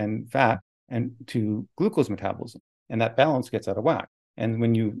 okay, and fat, and to glucose metabolism, and that balance gets out of whack.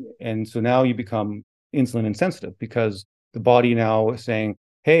 And so now you become insulin insensitive because the body now is saying,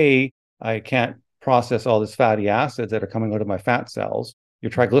 hey, I can't process all this fatty acids that are coming out of my fat cells.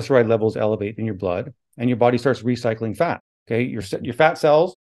 Your triglyceride levels elevate in your blood, and your body starts recycling fat. Okay, your fat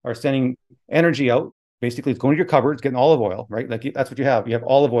cells are sending energy out. Basically, it's going to your cupboard, it's getting olive oil, right? Like that's what you have. You have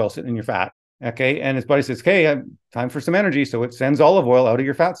olive oil sitting in your fat. Okay, and his body says, "Okay, time for some energy." So it sends olive oil out of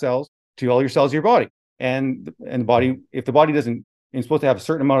your fat cells to all your cells of your body. And the body, if the body doesn't, it's supposed to have a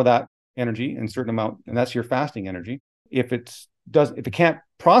certain amount of that energy and certain amount, and that's your fasting energy. If it can't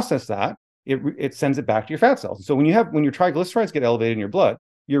process that, it sends it back to your fat cells. So when your triglycerides get elevated in your blood,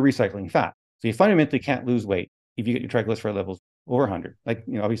 you're recycling fat. So you fundamentally can't lose weight if you get your triglyceride levels over 100, like,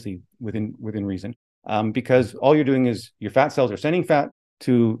 obviously within reason, because all you're doing is your fat cells are sending fat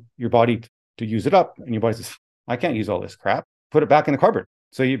to your body to use it up, and your body says, I can't use all this crap. Put it back in the cupboard.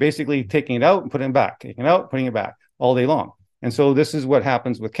 So you're basically taking it out and putting it back, taking it out, putting it back all day long. And so this is what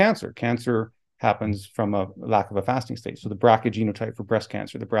happens with cancer. Cancer happens from a lack of a fasting state. So the BRCA genotype for breast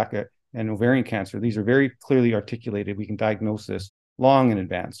cancer, the BRCA and ovarian cancer, these are very clearly articulated. We can diagnose this long in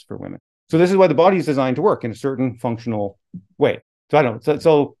advance for women. So this is why the body is designed to work in a certain functional way. So I don't know.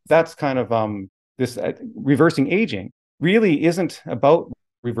 So that's kind of this reversing aging really isn't about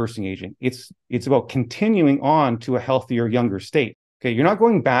reversing aging. It's about continuing on to a healthier, younger state. Okay, you're not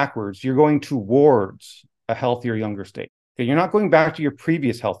going backwards. You're going towards a healthier, younger state. Okay, you're not going back to your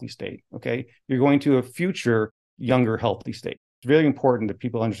previous healthy state. Okay, you're going to a future, younger, healthy state. It's really important that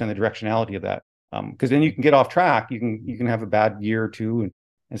people understand the directionality of that, because then you can get off track. You can have a bad year or two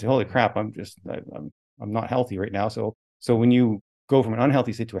and say, "Holy crap, I'm not healthy right now." So when you go from an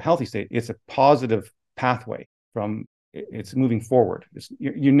unhealthy state to a healthy state, it's a positive pathway it's moving forward.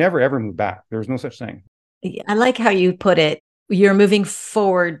 You never ever move back. There's no such thing. I like how you put it. You're moving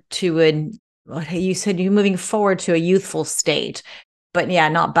forward to you said you're moving forward to a youthful state, but yeah,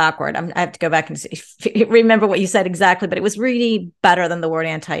 not backward. I have to go back and remember what you said exactly, but it was really better than the word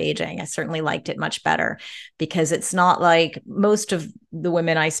anti-aging. I certainly liked it much better, because it's not like most of the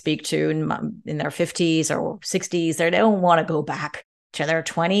women I speak to in their 50s or 60s, they don't want to go back to their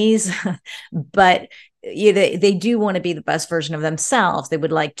 20s, but they do want to be the best version of themselves. They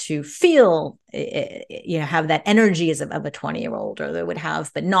would like to feel, have that energy of a 20-year-old, or they would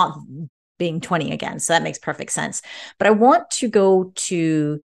have, but not being 20 again. So that makes perfect sense. But I want to go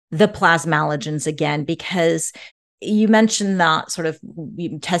to the plasmalogens again, because you mentioned that sort of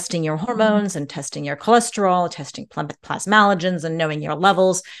testing your hormones and testing your cholesterol, testing plasmalogens and knowing your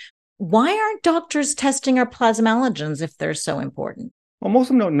levels. Why aren't doctors testing our plasmalogens if they're so important? Well, most of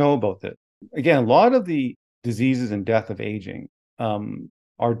them don't know about this. Again, a lot of the diseases and death of aging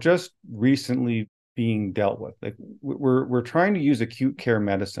are just recently being dealt with. Like we're trying to use acute care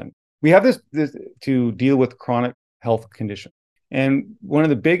medicine. We have this to deal with chronic health conditions. And one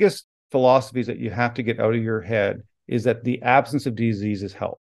of the biggest philosophies that you have to get out of your head is that the absence of disease is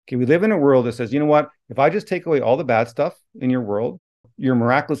health. Okay, we live in a world that says, you know what? If I just take away all the bad stuff in your world, you're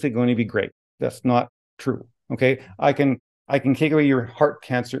miraculously going to be great. That's not true. Okay, I can take away your heart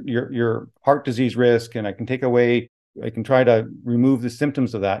cancer, your heart disease risk, and I can try to remove the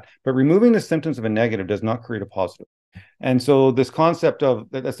symptoms of that. But removing the symptoms of a negative does not create a positive. And so this concept of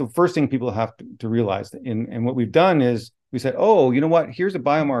that's the first thing people have to realize. And what we've done is we said, oh, you know what? Here's a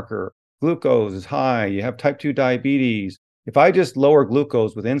biomarker. Glucose is high. You have type 2 diabetes. If I just lower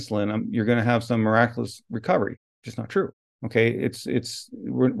glucose with insulin, you're going to have some miraculous recovery. Just not true. Okay,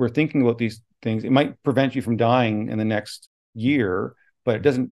 we're thinking about these things. It might prevent you from dying in the next year, but it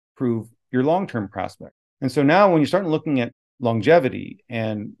doesn't prove your long-term prospect. And so now when you start looking at longevity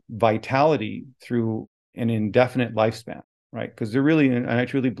and vitality through an indefinite lifespan, right? Because and I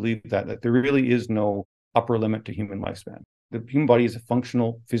truly believe that there really is no upper limit to human lifespan. The human body is a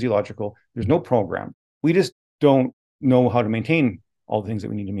functional, physiological. There's no program. We just don't know how to maintain all the things that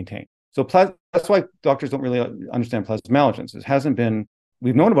we need to maintain. So that's why doctors don't really understand plasmalogens. It hasn't been,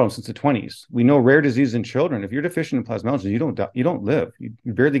 we've known about them since the 20s. We know rare diseases in children. If you're deficient in plasmalogens, you don't live.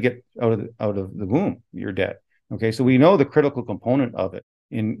 You barely get out of the womb. You're dead. Okay, so we know the critical component of it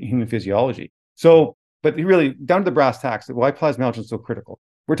in human physiology. So, but really down to the brass tacks, why plasmalogen is so critical.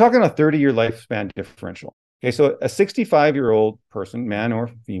 We're talking a 30-year lifespan differential. Okay, so a 65-year-old person, man or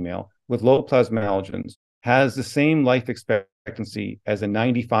female, with low plasmalogens has the same life expectancy as a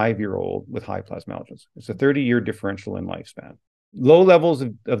 95-year-old with high plasmalogens. It's a 30-year differential in lifespan. Low levels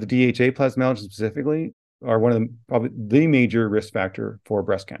of the DHA plasmalogen specifically are one of the probably the major risk factor for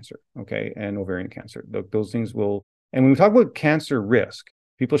breast cancer, okay, and ovarian cancer. Those things will, and when we talk about cancer risk,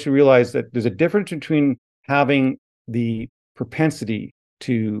 people should realize that there's a difference between having the propensity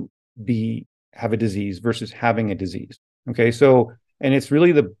to have a disease versus having a disease. Okay, so, and it's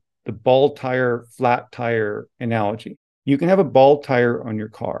really the bald tire, flat tire analogy. You can have a bald tire on your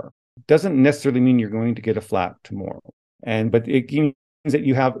car. It doesn't necessarily mean you're going to get a flat tomorrow. But it means that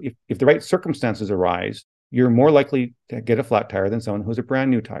you have, if the right circumstances arise, you're more likely to get a flat tire than someone who's a brand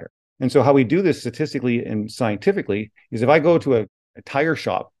new tire. And so how we do this statistically and scientifically is if I go to a tire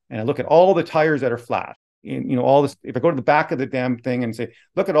shop and I look at all the tires that are flat, all this, if I go to the back of the damn thing and say,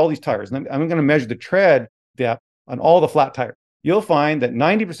 look at all these tires, and I'm going to measure the tread depth on all the flat tires, you'll find that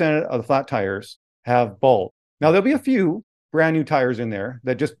 90% of the flat tires have bald. Now, there'll be a few brand new tires in there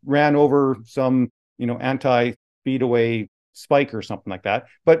that just ran over some, anti-speed away spike or something like that.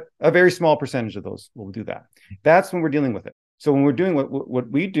 But a very small percentage of those will do that. That's when we're dealing with it. So when we're doing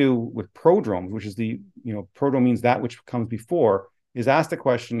what we do with prodromes, which is prodrome means that which comes before, is ask the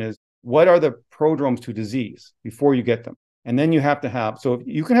question is, what are the prodromes to disease before you get them? And then you have to have, so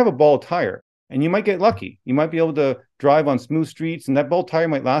you can have a bald tire and you might get lucky. You might be able to drive on smooth streets and that bald tire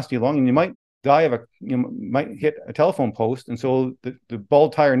might last you long and you might die might hit a telephone post. And so the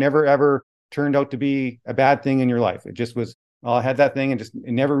bald tire never, ever turned out to be a bad thing in your life. It just was, well, I had that thing and it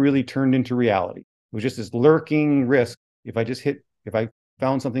never really turned into reality. It was just this lurking risk. If I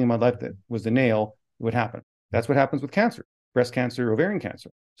found something in my life that was the nail, it would happen. That's what happens with cancer, breast cancer, ovarian cancer.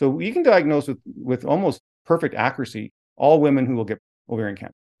 So we can diagnose with almost perfect accuracy all women who will get ovarian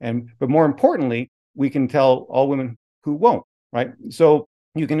cancer. But more importantly, we can tell all women who won't, right? So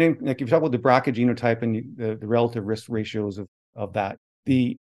you can, like if you talk about the BRCA genotype and the relative risk ratios of that,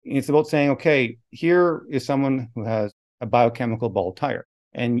 it's about saying, okay, here is someone who has a biochemical bald tire,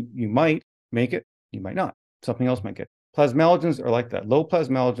 and you might make it, you might not. Something else might get. Plasmalogens are like that. Low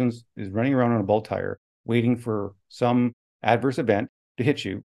plasmalogens is running around on a bald tire, waiting for some adverse event to hit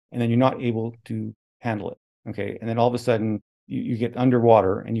you, and then you're not able to handle it. Okay, and then all of a sudden you get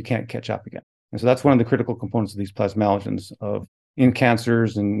underwater and you can't catch up again. And so that's one of the critical components of these plasmalogens in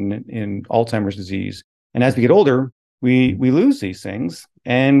cancers and in Alzheimer's disease. And as we get older, we lose these things,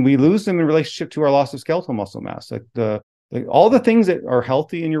 and we lose them in relationship to our loss of skeletal muscle mass. Like all the things that are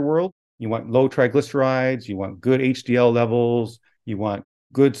healthy in your world, you want low triglycerides, you want good HDL levels, you want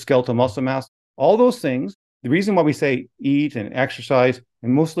good skeletal muscle mass, all those things. The reason why we say eat and exercise,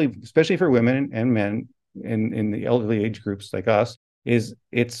 and mostly, especially for women and men in the elderly age groups like us, is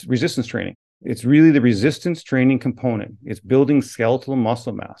it's resistance training. It's really the resistance training component. It's building skeletal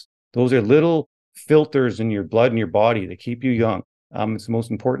muscle mass. Those are little filters in your blood and your body that keep you young. It's the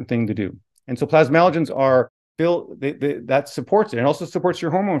most important thing to do. And so plasmalogens are that supports it, and also supports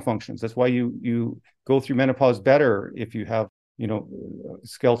your hormone functions. That's why you go through menopause better if you have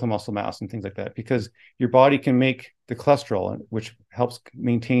skeletal muscle mass and things like that, because your body can make the cholesterol, which helps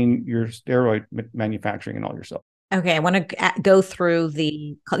maintain your steroid manufacturing and all your cells. Okay, I want to go through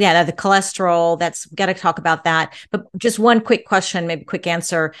the cholesterol. That's got to talk about that. But just one quick question, maybe quick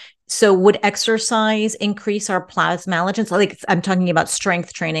answer. So would exercise increase our plasmalogens? Like I'm talking about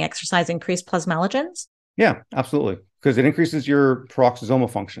strength training, exercise increase plasmalogens? Yeah, absolutely. Because it increases your peroxisomal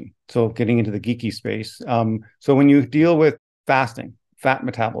function. So getting into the geeky space. So when you deal with fasting, fat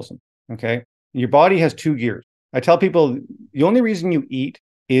metabolism, okay, your body has two gears. I tell people the only reason you eat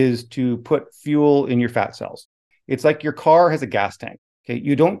is to put fuel in your fat cells. It's like your car has a gas tank. Okay,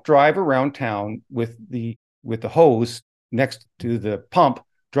 you don't drive around town with the hose next to the pump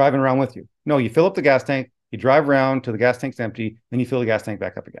driving around with you. No, you fill up the gas tank, you drive around till the gas tank's empty, then you fill the gas tank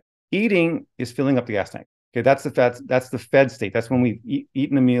back up again. Eating is filling up the gas tank. Okay, that's the fed state. That's when we've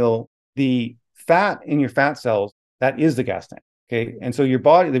eaten a meal. The fat in your fat cells, that is the gas tank. Okay, and so your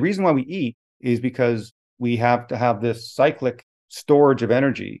body, the reason why we eat is because we have to have this cyclic storage of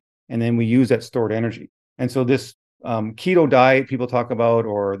energy, and then we use that stored energy. And so this keto diet people talk about,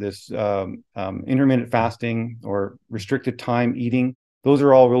 or this intermittent fasting or restricted time eating, those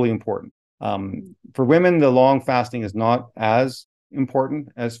are all really important. For women, the long fasting is not as important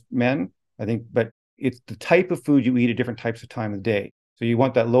as men, I think, but it's the type of food you eat at different types of time of the day. So you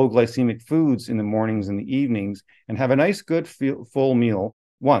want that low glycemic foods in the mornings and the evenings, and have a nice, good, full meal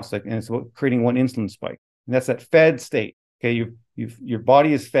once. And it's about creating one insulin spike, and that's that fed state. Okay, your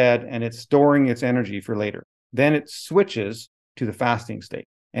body is fed and it's storing its energy for later. Then it switches to the fasting state.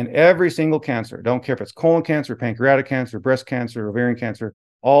 And every single cancer, don't care if it's colon cancer, pancreatic cancer, breast cancer, ovarian cancer,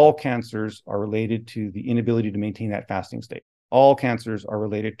 all cancers are related to the inability to maintain that fasting state. All cancers are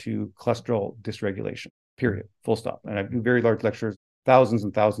related to cholesterol dysregulation, period, full stop. And I do very large lectures, thousands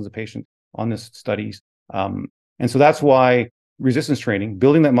and thousands of patients on this studies. And so that's why resistance training,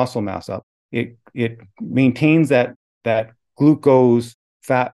 building that muscle mass up, it maintains that glucose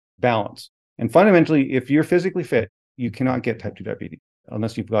fat balance. And fundamentally, if you're physically fit, you cannot get type 2 diabetes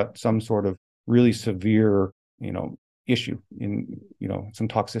unless you've got some sort of really severe, issue in, some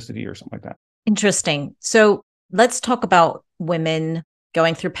toxicity or something like that. Interesting. So let's talk about women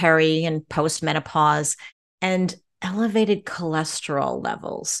going through peri and post-menopause and elevated cholesterol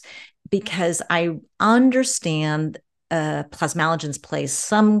levels, because I understand plasmalogens play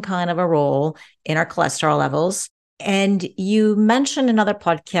some kind of a role in our cholesterol levels. And you mentioned in other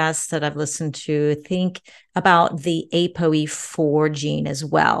podcasts that I've listened to, think about the ApoE4 gene as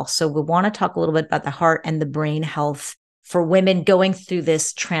well. So we want to talk a little bit about the heart and the brain health for women going through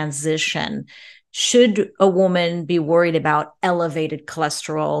this transition. Should a woman be worried about elevated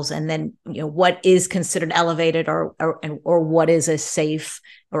cholesterols? And then, what is considered elevated or what is a safe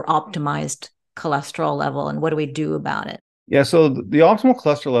or optimized cholesterol level? And what do we do about it? Yeah, so the optimal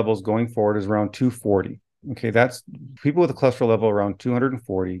cholesterol levels going forward is around 240. Okay, that's people with a cholesterol level around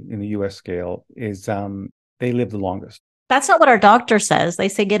 240 in the US scale is they live the longest. That's not what our doctor says. They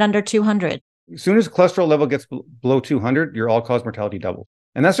say get under 200. As soon as cholesterol level gets below 200, your all-cause mortality doubles.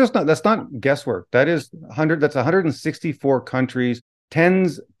 And that's not guesswork. That is 100, that's 164 countries,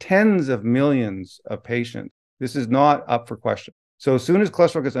 tens of millions of patients. This is not up for question. So as soon as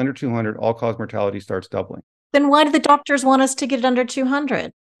cholesterol gets under 200, all-cause mortality starts doubling. Then why do the doctors want us to get it under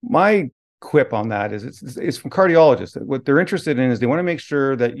 200? My quip on that is it's from cardiologists. What they're interested in is they want to make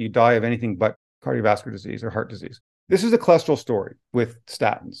sure that you die of anything but cardiovascular disease or heart disease. This is a cholesterol story with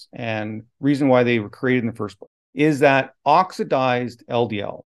statins, and reason why they were created in the first place is that oxidized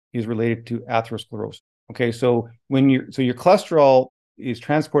LDL is related to atherosclerosis. Okay, so your cholesterol is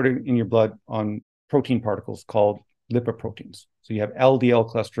transported in your blood on protein particles called lipoproteins. So you have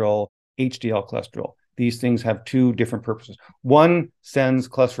LDL cholesterol, HDL cholesterol. These things have two different purposes. One sends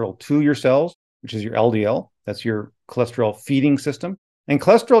cholesterol to your cells, which is your LDL. That's your cholesterol feeding system. And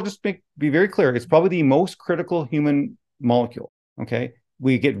cholesterol, just be very clear, it's probably the most critical human molecule. Okay,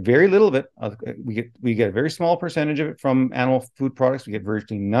 we get very little of it. We get a very small percentage of it from animal food products. We get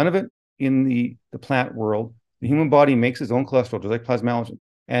virtually none of it in the plant world. The human body makes its own cholesterol, just like plasmalogen,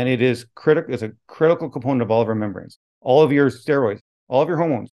 and it is critical. It's a critical component of all of our membranes. All of your steroids, all of your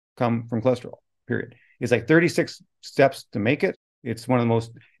hormones come from cholesterol. Period. It's like 36 steps to make it. It's one of the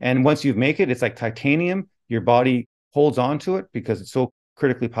most, and once you make it, it's like titanium. Your body holds on to it because it's so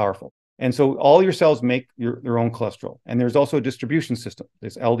critically powerful. And so all your cells make their own cholesterol. And there's also a distribution system,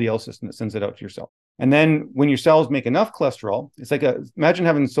 this LDL system that sends it out to your cell. And then when your cells make enough cholesterol, it's like imagine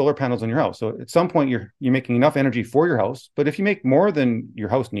having solar panels on your house. So at some point you're making enough energy for your house, but if you make more than your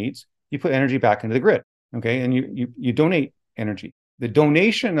house needs, you put energy back into the grid. Okay. And you donate energy. The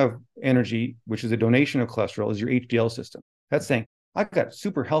donation of energy, which is a donation of cholesterol, is your HDL system. That's saying, I've got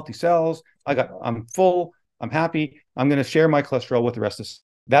super healthy cells. I'm full. I'm happy. I'm going to share my cholesterol with the rest of us.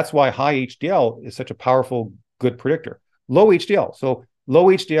 That's why high HDL is such a powerful, good predictor. Low HDL. So low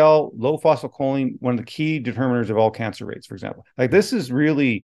HDL, low phosphatidylcholine, one of the key determiners of all cancer rates, for example. Like this is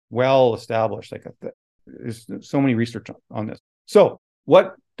really well established. There's so many research on this. So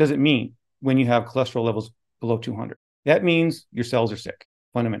what does it mean when you have cholesterol levels below 200? That means your cells are sick,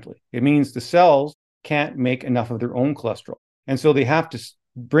 fundamentally. It means the cells can't make enough of their own cholesterol. And so they have to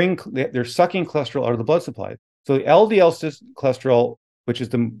they're sucking cholesterol out of the blood supply. So the LDL cholesterol, which is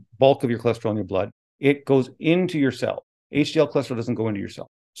the bulk of your cholesterol in your blood, it goes into your cell. HDL cholesterol doesn't go into your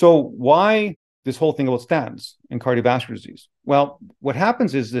cell. So why this whole thing about statins and cardiovascular disease? Well, what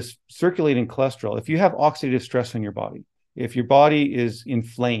happens is this circulating cholesterol, if you have oxidative stress in your body, if your body is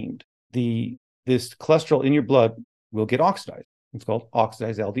inflamed, this cholesterol in your blood will get oxidized. It's called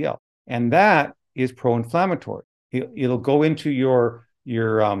oxidized LDL. And that is pro-inflammatory. It'll go into your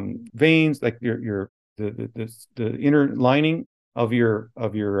veins, like the inner lining of your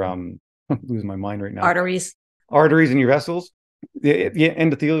I'm losing my mind right now. Arteries. arteries in your vessels, the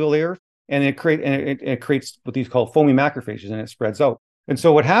endothelial layer, and it creates what these call foamy macrophages, and it spreads out. And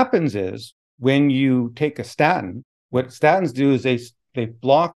so what happens is when you take a statin, what statins do is they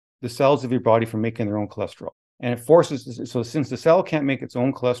block the cells of your body from making their own cholesterol, and it forces. So since the cell can't make its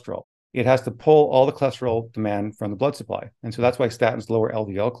own cholesterol, it has to pull all the cholesterol demand from the blood supply, and so that's why statins lower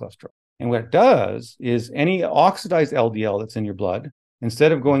LDL cholesterol. And what it does is any oxidized LDL that's in your blood,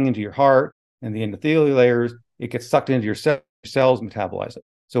 instead of going into your heart and the endothelial layers, it gets sucked into your cells, metabolize it.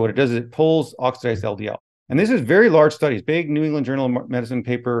 So what it does is it pulls oxidized LDL. And this is very large studies. Big New England Journal of Medicine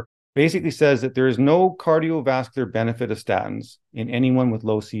paper basically says that there is no cardiovascular benefit of statins in anyone with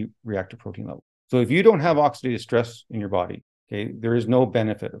low C-reactive protein level. So if you don't have oxidative stress in your body, okay, there is no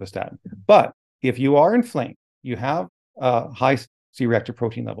benefit of a statin. But if you are inflamed, you have high C-reactive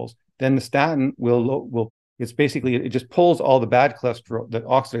protein levels, then the statin will it's basically, it just pulls all the bad cholesterol, the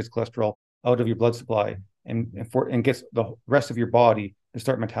oxidized cholesterol out of your blood supply and gets the rest of your body to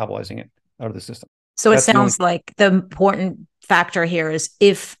start metabolizing it out of the system. So it sounds like the important factor here is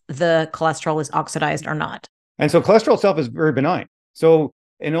if the cholesterol is oxidized or not. And so cholesterol itself is very benign. So,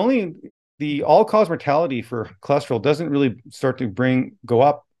 and only the all-cause mortality for cholesterol doesn't really start to go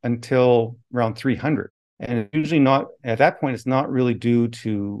up until around 300. And it's usually not, at that point, it's not really due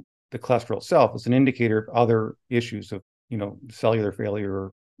to the cholesterol itself. It's an indicator of other issues of, cellular failure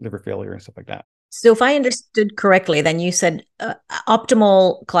or liver failure and stuff like that. So if I understood correctly, then you said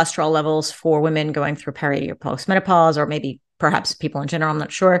optimal cholesterol levels for women going through peri or postmenopause, or maybe perhaps people in general, I'm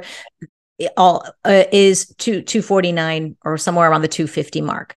not sure, is 249 or somewhere around the 250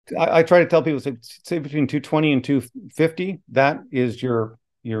 mark. I try to tell people, say between 220 and 250, that is your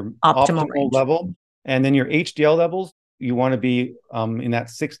optimal level. And then your HDL levels, you want to be in that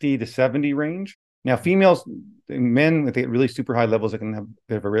 60 to 70 range. Now, men, if they get really super high levels, they can have a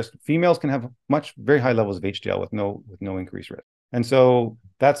bit of a risk. Females can have very high levels of HDL with no increased risk. And so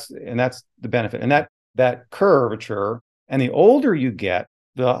that's the benefit. And that curvature, and the older you get,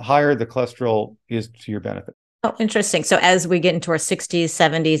 the higher the cholesterol is to your benefit. Oh, interesting. So as we get into our 60s,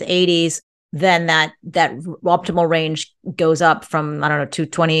 70s, 80s, then that optimal range goes up from, I don't know,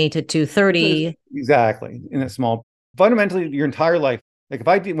 220 to 230. Exactly. In a small, fundamentally, your entire life. Like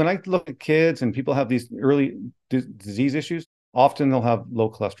when I look at kids and people have these early disease issues, often they'll have low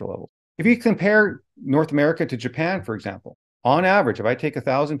cholesterol levels. If you compare North America to Japan, for example, on average, if I take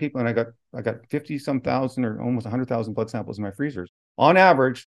 1,000 people and I got 50-some thousand or almost 100,000 blood samples in my freezers, on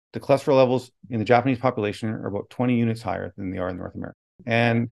average, the cholesterol levels in the Japanese population are about 20 units higher than they are in North America.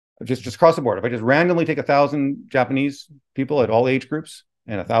 And just across the board, if I just randomly take 1,000 Japanese people at all age groups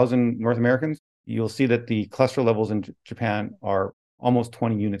and 1,000 North Americans, you'll see that the cholesterol levels in Japan are almost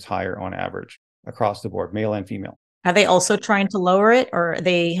 20 units higher on average across the board, male and female. Are they also trying to lower it, or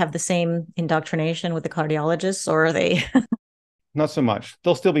they have the same indoctrination with the cardiologists, or are they? Not so much.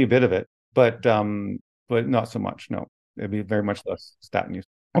 There'll still be a bit of it, but not so much. No, it'd be very much less statin use.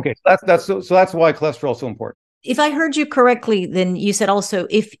 Okay, that's why cholesterol is so important. If I heard you correctly, then you said also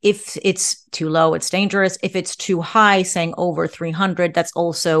if it's too low, it's dangerous. If it's too high, saying over 300, that's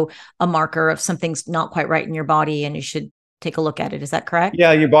also a marker of something's not quite right in your body, and you should take a look at it. Is that correct?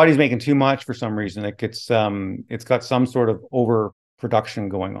 Yeah, your body's making too much for some reason. Like it's got some sort of overproduction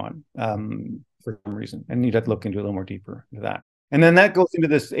going on for some reason, and you'd have to look into a little more deeper into that. And then that goes into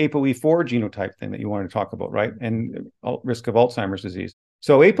this ApoE4 genotype thing that you wanted to talk about, right? And risk of Alzheimer's disease.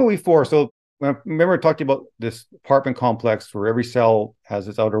 So ApoE4. So remember I talked to you about this apartment complex where every cell has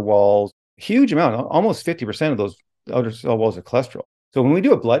its outer walls. Huge amount, almost 50% of those outer cell walls are cholesterol. So when we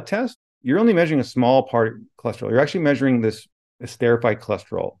do a blood test, you're only measuring a small part of cholesterol. You're actually measuring this esterified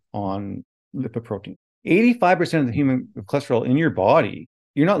cholesterol on lipoprotein. 85% of the human cholesterol in your body,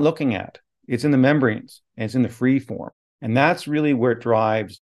 you're not looking at. It's in the membranes and it's in the free form. And that's really where it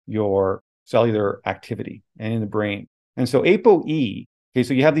drives your cellular activity and in the brain. And so ApoE, okay,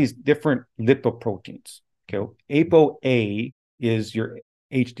 so you have these different lipoproteins. Okay, ApoA is your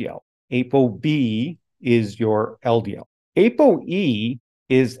HDL. ApoB is your LDL. ApoE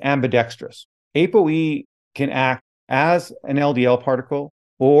is ambidextrous. ApoE can act as an LDL particle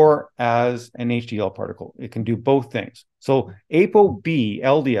or as an HDL particle. It can do both things. So ApoB,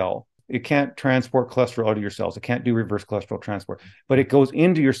 LDL, it can't transport cholesterol out of your cells. It can't do reverse cholesterol transport, but it goes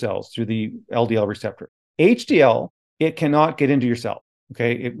into your cells through the LDL receptor. HDL, it cannot get into your cell.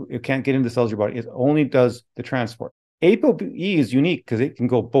 Okay, it can't get into the cells of your body. It only does the transport. ApoE is unique because it can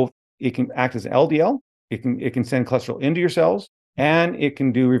go both. It can act as LDL. It can send cholesterol into your cells, and it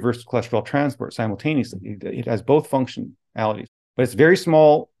can do reverse cholesterol transport simultaneously. It has both functionalities, but it's very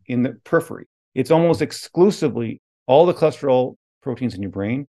small in the periphery. It's almost exclusively all the cholesterol proteins in your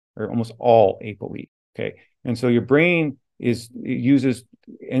brain are almost all ApoE. Okay, And so your brain uses,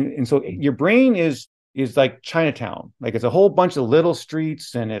 and so your brain is like Chinatown. Like it's a whole bunch of little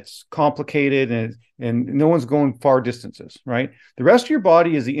streets and it's complicated and no one's going far distances, right? The rest of your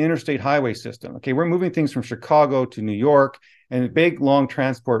body is the interstate highway system. Okay, we're moving things from Chicago to New York and big, long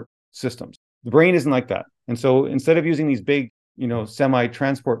transport systems. The brain isn't like that. And so instead of using these big,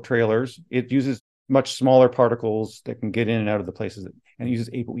 semi-transport trailers, it uses much smaller particles that can get in and out of the places, and it uses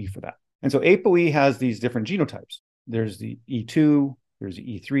ApoE for that. And so ApoE has these different genotypes. There's the E2, there's the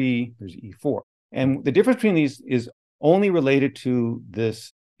E3, there's the E4. And the difference between these is only related to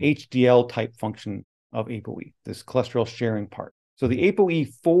this HDL type function of ApoE, this cholesterol sharing part. So the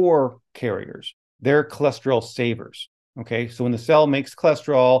ApoE4 carriers, they're cholesterol savers. Okay, so when the cell makes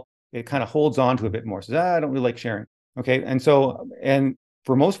cholesterol, it kind of holds on to a bit more. Says, I don't really like sharing. Okay, and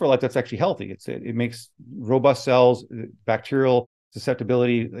for most of our life, that's actually healthy. It makes robust cells, bacterial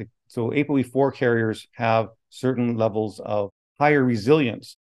susceptibility. So ApoE4 carriers have certain levels of higher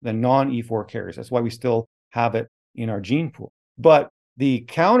resilience than non-E4 carriers. That's why we still have it in our gene pool. But the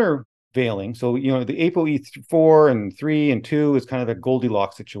countervailing, so the ApoE4 and 3 and 2 is kind of a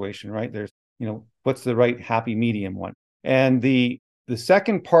Goldilocks situation, right? There's, what's the right happy medium one? And the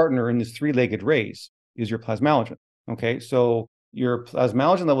second partner in this three-legged race is your plasmalogen. Okay, so your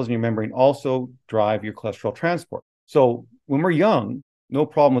plasmalogen levels in your membrane also drive your cholesterol transport. So when we're young, no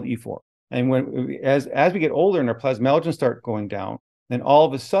problem with E4. And as we get older and our plasmalogen start going down, then all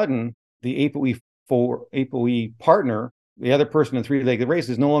of a sudden the ApoE partner, the other person in three-legged race,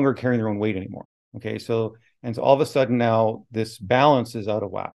 is no longer carrying their own weight anymore. Okay, so all of a sudden now this balance is out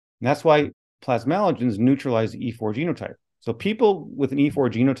of whack. And that's why plasmalogens neutralize the E4 genotype. So people with an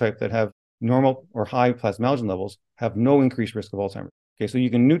E4 genotype that have normal or high plasmalogen levels have no increased risk of Alzheimer's. Okay, so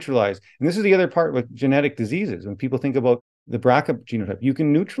you can neutralize, and this is the other part with genetic diseases. When people think about the BRCA genotype, you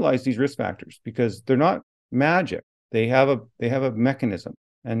can neutralize these risk factors because they're not magic. They have a mechanism,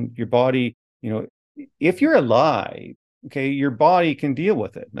 and your body, if you're alive, okay, your body can deal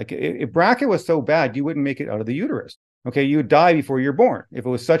with it. Like if BRCA was so bad, you wouldn't make it out of the uterus. Okay, you would die before you're born if it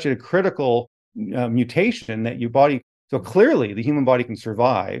was such a critical mutation that your body. So clearly, the human body can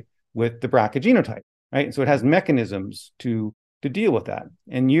survive with the BRCA genotype, right? So it has mechanisms to deal with that,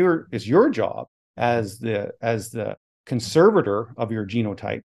 and it's your job as the conservator of your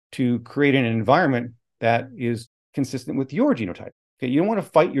genotype to create an environment that is consistent with your genotype. Okay, you don't want to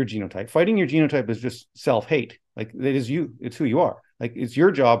fight your genotype. Fighting your genotype is just self-hate. Like it is you. It's who you are. Like it's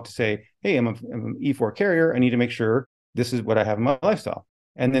your job to say, hey, I'm an E4 carrier. I need to make sure this is what I have in my lifestyle.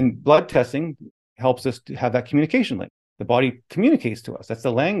 And then blood testing helps us to have that communication link. The body communicates to us. That's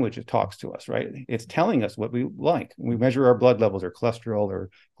the language it talks to us, right? It's telling us what we like. We measure our blood levels, our cholesterol, our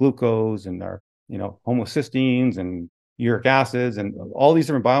glucose, and our, homocysteines and uric acids, and all these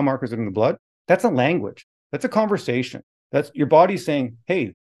different biomarkers that are in the blood. That's a language. That's a conversation. That's your body saying,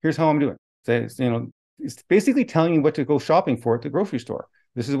 hey, here's how I'm doing. So, it's basically telling you what to go shopping for at the grocery store.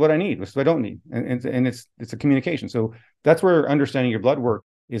 This is what I need. This is what I don't need. And it's a communication. So that's where understanding your blood work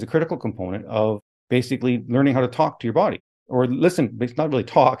is a critical component of basically learning how to talk to your body or listen, but it's not really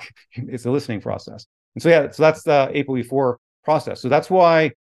talk. It's a listening process. And so that's the ApoE4 process. So that's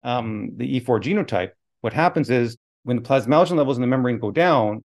why the E4 genotype, what happens is when the plasmalogen levels in the membrane go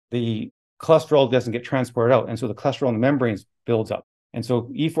down, the cholesterol doesn't get transported out. And so the cholesterol in the membranes builds up. And so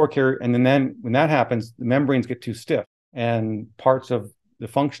E4 carrier, and then when that happens, the membranes get too stiff and parts of the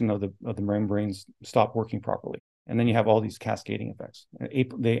function of the membranes stop working properly. And then you have all these cascading effects.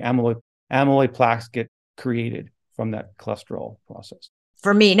 The amyloid plaques get created from that cholesterol process.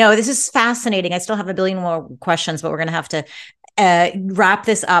 For me, no, this is fascinating. I still have a billion more questions, but we're going to have to wrap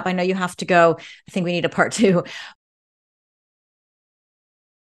this up. I know you have to go. I think we need a part 2.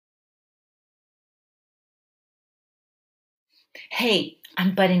 Hey,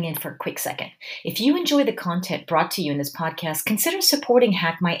 I'm butting in for a quick second. If you enjoy the content brought to you in this podcast, consider supporting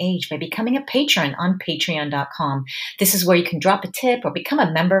Hack My Age by becoming a patron on patreon.com. This is where you can drop a tip or become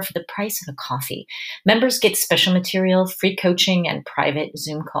a member for the price of a coffee. Members get special material, free coaching, and private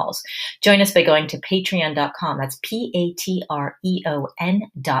Zoom calls. Join us by going to patreon.com. That's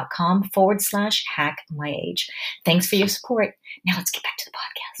patreon.com/Hack My Age. Thanks for your support. Now let's get back to the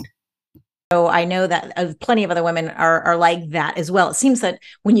podcast. So I know that plenty of other women are like that as well. It seems that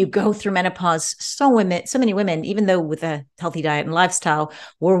when you go through menopause, so many women, even though with a healthy diet and lifestyle,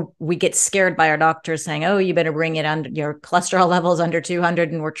 we get scared by our doctors saying, oh, you better bring it under your cholesterol levels under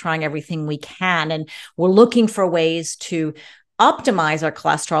 200. And we're trying everything we can. And we're looking for ways to optimize our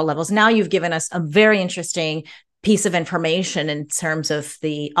cholesterol levels. Now you've given us a very interesting piece of information in terms of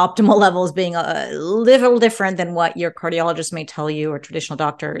the optimal levels being a little different than what your cardiologist may tell you or traditional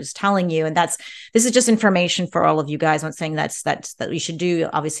doctor is telling you. And this is just information for all of you guys. I'm not saying that you should do,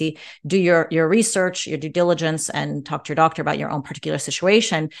 obviously do your research, your due diligence, and talk to your doctor about your own particular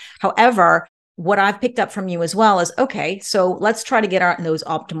situation. However, what I've picked up from you as well is, okay, so let's try to get out in those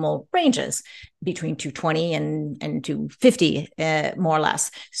optimal ranges between 220 and 250, more or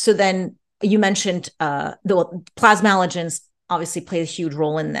less. So then you mentioned the plasmalogens obviously play a huge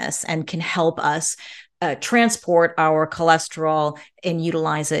role in this and can help us transport our cholesterol and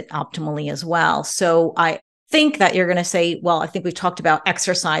utilize it optimally as well. So I think that you're going to say, well, I think we've talked about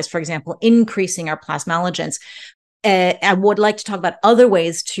exercise, for example, increasing our plasmalogens. I would like to talk about other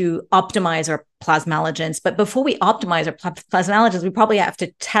ways to optimize our plasmalogens. But before we optimize our plasmalogens, we probably have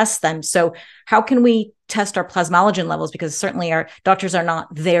to test them. So how can we test our plasmalogen levels? Because certainly our doctors are not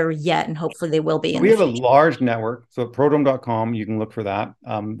there yet, and hopefully they will be in the future. We have a large network. So at prodome.com, you can look for that.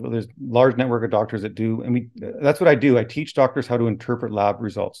 There's a large network of doctors that do. And that's what I do. I teach doctors how to interpret lab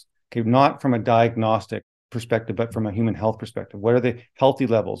results. Okay, not from a diagnostic perspective, but from a human health perspective. What are the healthy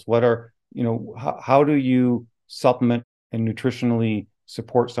levels? What are, how do you supplement and nutritionally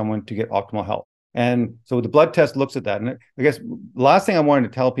support someone to get optimal health? And so the blood test looks at that. And I guess the last thing I wanted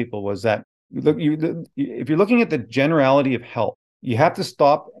to tell people was that if you're looking at the generality of health, you have to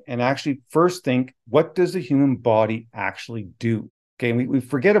stop and actually first think, what does the human body actually do? Okay, and we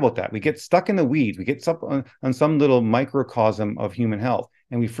forget about that. We get stuck in the weeds. We get stuck on some little microcosm of human health,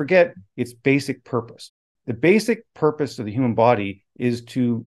 and we forget its basic purpose. The basic purpose of the human body is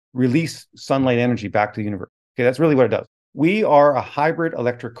to release sunlight energy back to the universe. Okay, that's really what it does. We are a hybrid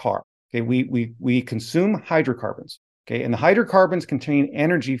electric car. Okay, we consume hydrocarbons. Okay, and the hydrocarbons contain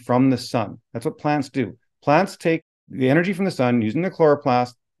energy from the sun. That's what plants do. Plants take the energy from the sun using the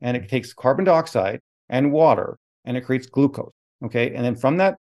chloroplast, and it takes carbon dioxide and water, and it creates glucose. Okay, and then from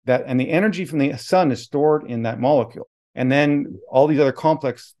that and the energy from the sun is stored in that molecule. And then all these other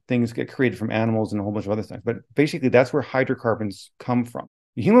complex things get created from animals and a whole bunch of other things. But basically, that's where hydrocarbons come from.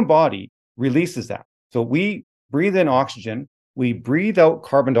 The human body releases that. So we breathe in oxygen, we breathe out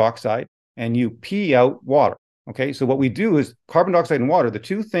carbon dioxide, and you pee out water. Okay, so what we do is carbon dioxide and water, the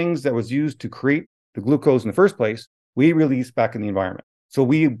two things that was used to create the glucose in the first place, we release back in the environment. So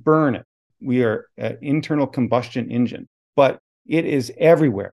we burn it. We are an internal combustion engine, but it is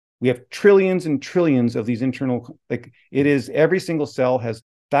everywhere. We have trillions and trillions of these internal, it is every single cell has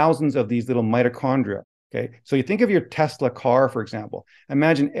thousands of these little mitochondria. Okay, so you think of your Tesla car, for example.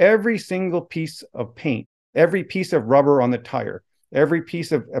 Imagine every single piece of paint, every piece of rubber on the tire, every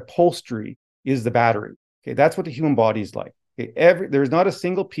piece of upholstery is the battery. Okay, that's what the human body is like. Okay, there's not a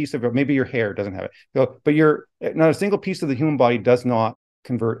single piece of it, maybe your hair doesn't have it, but not a single piece of the human body does not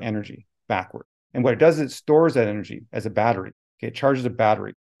convert energy backward. And what it does is it stores that energy as a battery. Okay, it charges a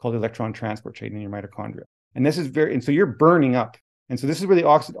battery called the electron transport chain in your mitochondria. And so you're burning up. And so this is where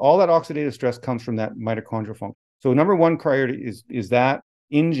all that oxidative stress comes from, that mitochondrial function. So number one priority is that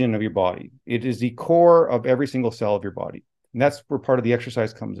engine of your body. It is the core of every single cell of your body. And that's where part of the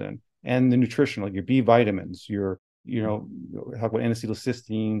exercise comes in. And the nutritional, your B vitamins, talk about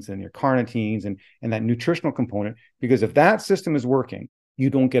N-acetylcysteines and your carnitines and that nutritional component. Because if that system is working, you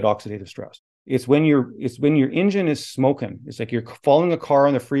don't get oxidative stress. It's when your engine is smoking. It's like you're following a car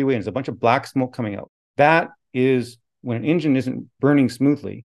on the freeway and there's a bunch of black smoke coming out. That is when an engine isn't burning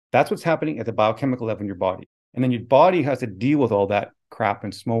smoothly. That's what's happening at the biochemical level in your body. And then your body has to deal with all that crap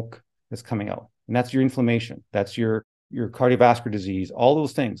and smoke that's coming out. And that's your inflammation. That's your cardiovascular disease. All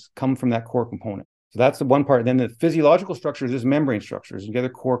those things come from that core component. So that's the one part. And then the physiological structures is membrane structures and the other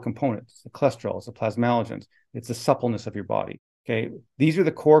core components, the cholesterol, it's the plasmalogens, it's the suppleness of your body. Okay, these are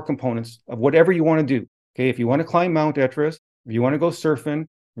the core components of whatever you want to do. Okay, if you want to climb Mount Everest, if you want to go surfing,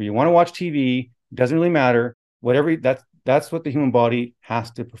 or you want to watch TV, doesn't really matter. Whatever, that's what the human body has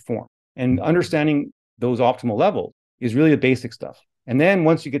to perform. And understanding those optimal levels is really the basic stuff. And then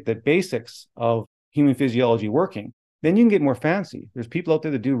once you get the basics of human physiology working, then you can get more fancy. There's people out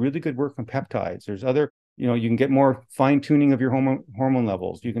there that do really good work on peptides. There's other, you can get more fine tuning of your hormone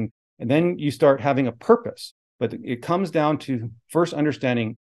levels. And then you start having a purpose. But it comes down to first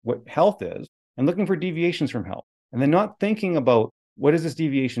understanding what health is and looking for deviations from health. And then not thinking about what does this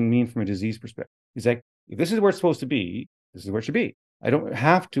deviation mean from a disease perspective. It's like, if this is where it's supposed to be, this is where it should be. I don't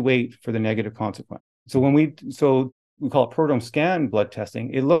have to wait for the negative consequence. So we call it proton scan blood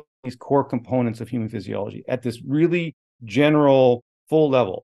testing. It looks at these core components of human physiology at this really general, full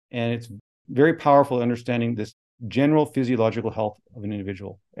level. And it's very powerful understanding this general physiological health of an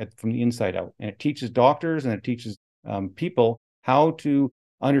individual from the inside out. And it teaches doctors and it teaches people how to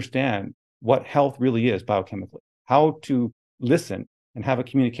understand what health really is biochemically. how to listen and have a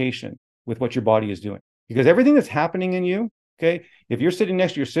communication with what your body is doing. Because everything that's happening in you, okay, if you're sitting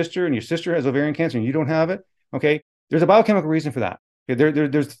next to your sister and your sister has ovarian cancer and you don't have it, okay, there's a biochemical reason for that. Okay,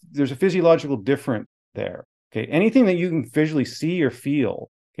 there's a physiological difference there. Okay, anything that you can visually see or feel,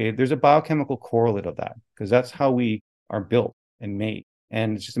 okay, there's a biochemical correlate of that, because that's how we are built and made.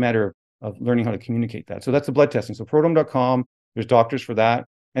 And it's just a matter of learning how to communicate that. So that's the blood testing. So protonome.com, there's doctors for that.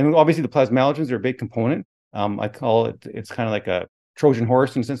 And obviously the plasmalogens are a big component. I call it, it's kind of like a Trojan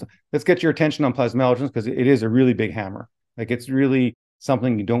horse in a sense. Let's get your attention on plasmalogens, because it is a really big hammer. Like, it's really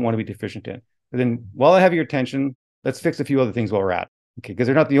something you don't want to be deficient in. But then while I have your attention, let's fix a few other things while we're at it. Okay, because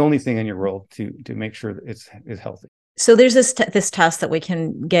they're not the only thing in your world to make sure that it's healthy. So there's this test that we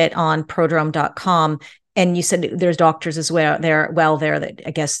can get on prodrome.com. And you said there's doctors as well there that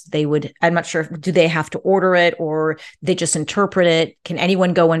I guess they would, I'm not sure, do they have to order it or they just interpret it? Can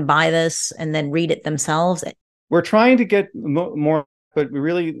anyone go and buy this and then read it themselves? We're trying to get more, but we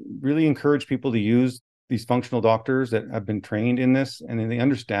really, really encourage people to use these functional doctors that have been trained in this and then they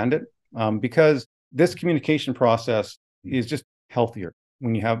understand it, because this communication process is just healthier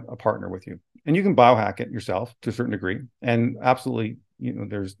when you have a partner with you. And you can biohack it yourself to a certain degree. And absolutely,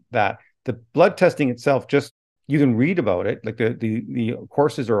 there's that. The blood testing itself, just, you can read about it. Like the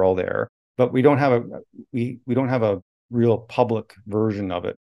courses are all there, but we don't have a real public version of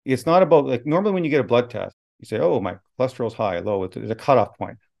it. It's not about, like, normally when you get a blood test, you say, oh, my cholesterol's high, low. There's a cutoff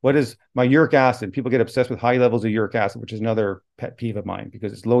point. What is my uric acid? People get obsessed with high levels of uric acid, which is another pet peeve of mine,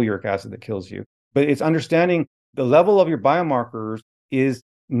 because it's low uric acid that kills you. But it's understanding the level of your biomarkers is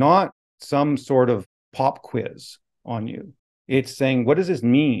not some sort of pop quiz on you. It's saying, what does this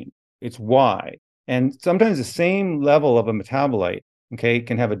mean? It's why. And sometimes the same level of a metabolite, okay,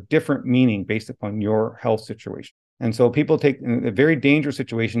 can have a different meaning based upon your health situation. And so people take a very dangerous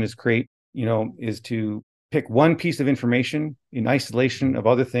situation is to pick one piece of information in isolation of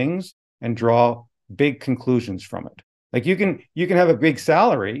other things and draw big conclusions from it. Like, you can have a big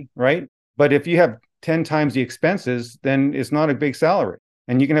salary, right? But if you have 10 times the expenses, then it's not a big salary.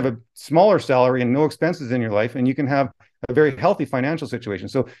 And you can have a smaller salary and no expenses in your life, and you can have a very healthy financial situation.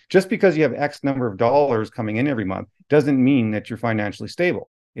 So just because you have X number of dollars coming in every month doesn't mean that you're financially stable.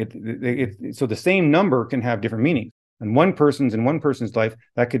 So the same number can have different meanings. And in one person's life,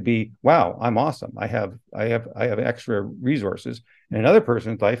 that could be, wow, I'm awesome. I have extra resources. And in another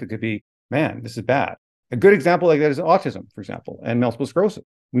person's life, it could be, man, this is bad. A good example like that is autism, for example, and multiple sclerosis.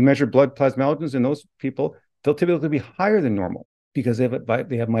 We measure blood plasmalogens in those people. They'll typically be higher than normal because they have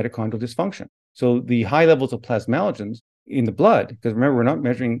mitochondrial dysfunction. So the high levels of plasmalogens in the blood, because remember, we're not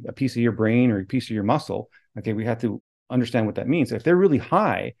measuring a piece of your brain or a piece of your muscle. Okay, we have to understand what that means. If they're really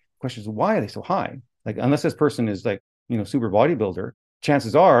high, the question is, why are they so high? Like, unless this person is like, super bodybuilder,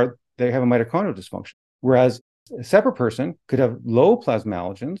 chances are they have a mitochondrial dysfunction. Whereas a separate person could have low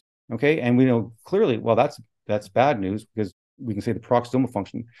plasmalogens. Okay, and we know clearly, well, that's bad news, because we can say the peroxisomal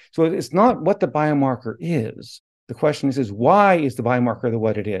function. So it's not what the biomarker is. The question is why is the biomarker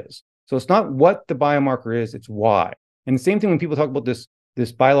what it is? So it's not what the biomarker is, it's why. And the same thing when people talk about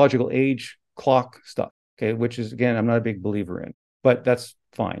this biological age clock stuff, okay, which is, again, I'm not a big believer in, but that's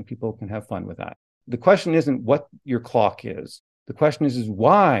fine. People can have fun with that. The question isn't what your clock is. The question is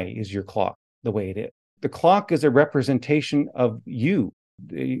why is your clock the way it is? The clock is a representation of you.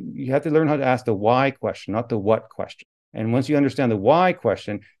 You have to learn how to ask the why question, not the what question. And once you understand the why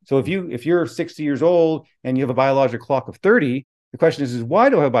question, so if you're 60 years old and you have a biological clock of 30, the question is why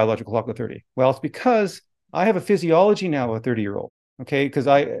do I have a biological clock of 30? Well, it's because I have a physiology now of a 30-year-old. Okay, because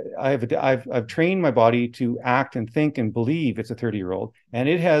I've trained my body to act and think and believe it's a 30-year-old, and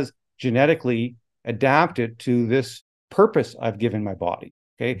it has genetically adapted to this purpose I've given my body.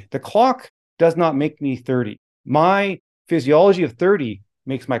 Okay, the clock does not make me 30. My physiology of 30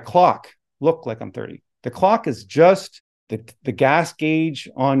 makes my clock look like I'm 30. The clock is just the gas gauge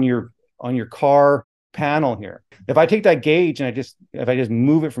on your car panel here. If I take that gauge and if I just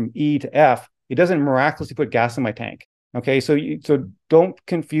move it from E to F, it doesn't miraculously put gas in my tank. Okay, so don't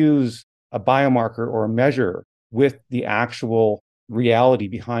confuse a biomarker or a measure with the actual reality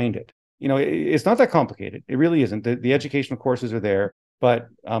behind it. It's not that complicated. It really isn't. The educational courses are there, but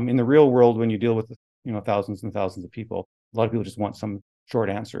in the real world, when you deal with thousands and thousands of people, a lot of people just want some short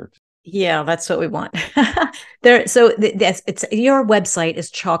answer. Yeah, that's what we want. It's your website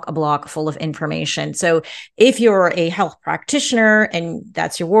is chock-a-block full of information. So if you're a health practitioner and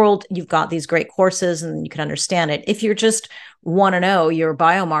that's your world, you've got these great courses and you can understand it. If you just want to know your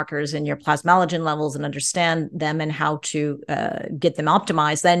biomarkers and your plasmalogen levels and understand them and how to get them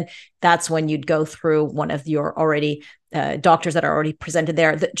optimized, then that's when you'd go through one of your already doctors that are already presented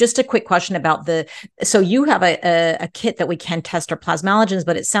there. Just a quick question about so you have a kit that we can test our plasmalogens,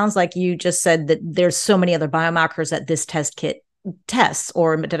 but it sounds like you just said that there's so many other biomarkers that this test kit tests,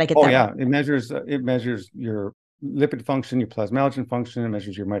 or did I get that? Oh yeah, right? It measures your lipid function, your plasmalogen function, it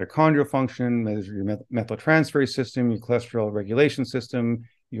measures your mitochondrial function, measures your methyltransferase system, your cholesterol regulation system,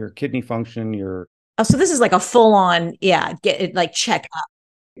 your kidney function, your so this is like a full-on, get it like check up.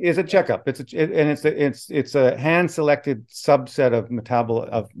 It's a checkup. It's a hand-selected subset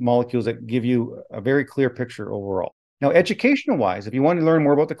of molecules that give you a very clear picture overall. Now, educational-wise, if you want to learn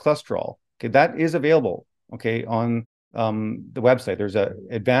more about the cholesterol, okay, that is available, okay, on the website. There's an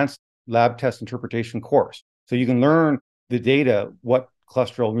advanced lab test interpretation course, so you can learn the data, what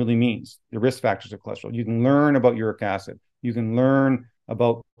cholesterol really means, the risk factors of cholesterol. You can learn about uric acid. You can learn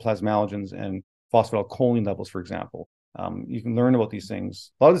about plasmalogens and phosphatidylcholine levels, for example. You can learn about these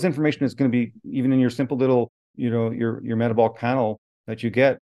things. A lot of this information is going to be even in your simple little, your metabolic panel that you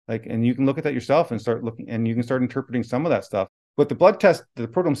get, and you can look at that yourself and start looking, and you can start interpreting some of that stuff. But the blood test, the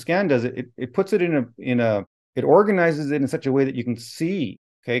proton scan does it puts it it organizes it in such a way that you can see,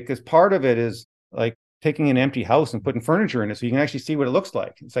 okay? Because part of it is like taking an empty house and putting furniture in it so you can actually see what it looks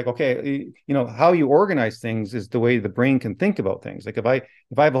like. It's like, okay, how you organize things is the way the brain can think about things. Like if I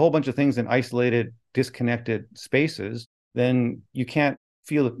have a whole bunch of things in isolated, disconnected spaces, then you can't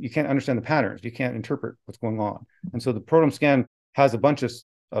understand the patterns. You can't interpret what's going on. And so the proton scan has a bunch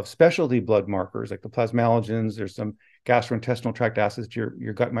of specialty blood markers, like the plasmalogens. There's some gastrointestinal tract acids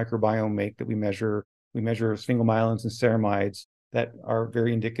your gut microbiome make that we measure. We measure sphingomyelins and ceramides that are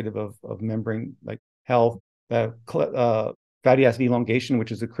very indicative of membrane like health, fatty acid elongation,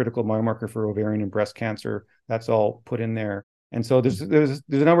 which is a critical biomarker for ovarian and breast cancer. That's all put in there. And so there's a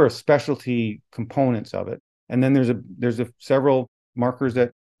number of specialty components of it. And then there's several markers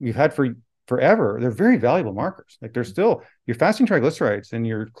that we've had for forever. They're very valuable markers. Like they're still your fasting triglycerides and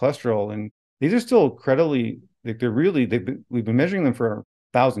your cholesterol, and these are still credibly, like we've been measuring them for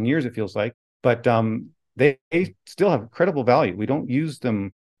 1,000 years, it feels like, but they still have credible value. We don't use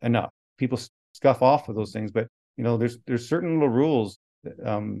them enough. People scuff off of those things, but there's certain little rules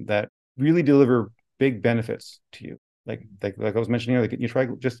that really deliver big benefits to you. Like I was mentioning earlier, getting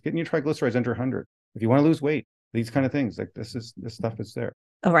your triglycerides under 100. If you want to lose weight, these kind of things, like this stuff is there.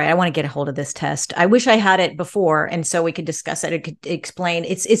 All right, I want to get a hold of this test. I wish I had it before, and so we could discuss it. It could explain.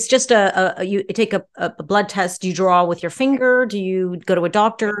 It's just you take a blood test. Do you draw with your finger? Do you go to a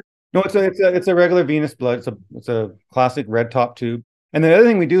doctor? No, it's a regular venous blood. It's a classic red top tube. And the other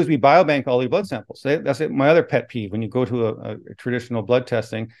thing we do is we biobank all your blood samples. That's my other pet peeve. When you go to a traditional blood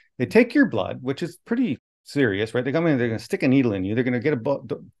testing, they take your blood, which is pretty serious, right? They come in, they're going to stick a needle in you. They're going to get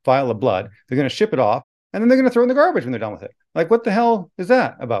a vial of blood. They're going to ship it off, and then they're going to throw it in the garbage when they're done with it. Like, what the hell is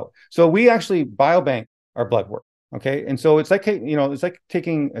that about? So we actually biobank our blood work, okay? And so it's like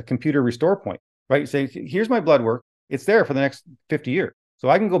taking a computer restore point, right? You say, here's my blood work. It's there for the next 50 years. So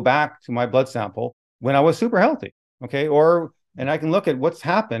I can go back to my blood sample when I was super healthy, okay? And I can look at what's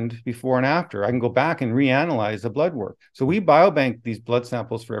happened before and after. I can go back and reanalyze the blood work. So we biobank these blood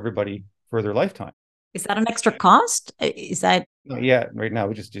samples for everybody for their lifetime. Is that an extra cost? Is that? Not yet. Right now,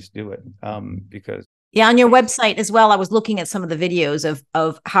 we just do it because. Yeah, on your website as well, I was looking at some of the videos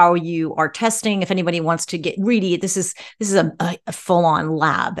of how you are testing. If anybody wants to get really, this is a full-on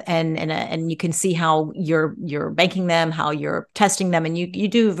lab, and you can see how you're banking them, how you're testing them, and you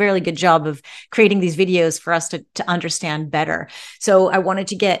do a really good job of creating these videos for us to understand better. So I wanted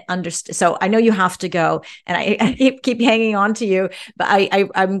to get so I know you have to go, and I keep hanging on to you, but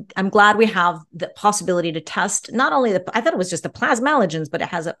I'm glad we have the possibility to test not only I thought it was just the plasmalogens, but it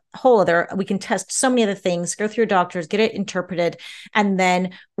has a whole other. We can test so many other things, go through doctors, get it interpreted. And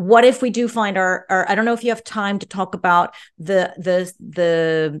then what if we do find our I don't know if you have time to talk about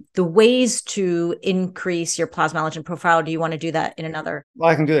the ways to increase your plasmalogen profile. Do you want to do that in another?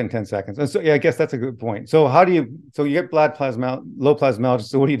 Well, I can do it in 10 seconds. And so, yeah, I guess that's a good point. So you get low plasmalogen.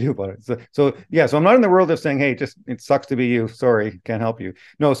 So what do you do about it? So I'm not in the world of saying, hey, it sucks to be you. Sorry, can't help you.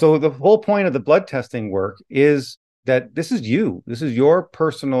 No. So the whole point of the blood testing work is that this is you. This is your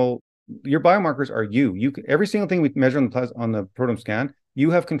personal. Your biomarkers are you. Every single thing we measure on the proton scan,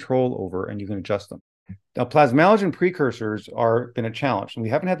 you have control over, and you can adjust them. Now, plasmalogen precursors been a challenge, and we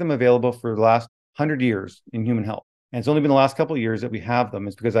haven't had them available for the last 100 years in human health. And it's only been the last couple of years that we have them.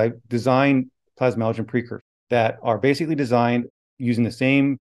 It's because I designed plasmalogen precursors that are basically designed using the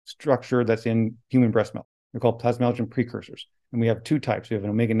same structure that's in human breast milk. They're called plasmalogen precursors. And we have two types. We have an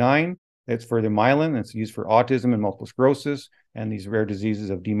omega-9 that's for the myelin. That's used for autism and multiple sclerosis and these rare diseases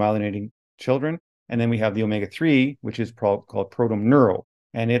of demyelinating children. And then we have the omega-3, which is called proton neuro.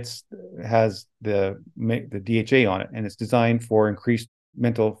 and has the DHA on it, and it's designed for increased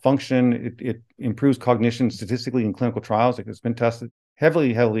mental function. It improves cognition statistically in clinical trials. Like, it's been tested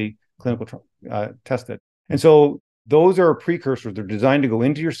heavily clinical tested. And so those are precursors. They're designed to go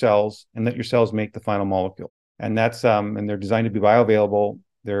into your cells and let your cells make the final molecule. And that's and they're designed to be bioavailable.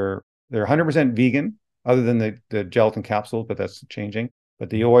 They're 100% vegan, other than the gelatin capsules, but that's changing. But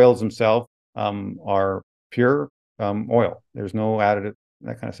the oils themselves are pure oil. There's no additive,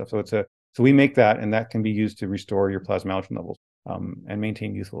 that kind of stuff. So we make that, and that can be used to restore your plasmalogen levels and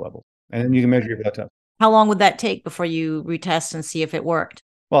maintain youthful levels. And then you can measure your blood test. How long would that take before you retest and see if it worked?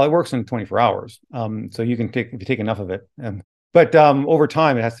 Well, it works in 24 hours. So you can if you take enough of it. But over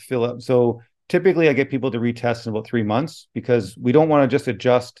time, it has to fill up. So typically, I get people to retest in about 3 months, because we don't want to just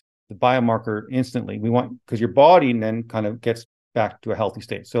adjust the biomarker instantly. We want, because your body then kind of gets back to a healthy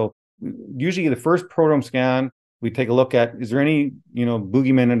state. So usually the first prodrome scan, we take a look at, is there any,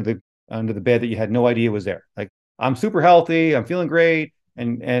 boogeyman under the bed that you had no idea was there? Like, I'm super healthy, I'm feeling great.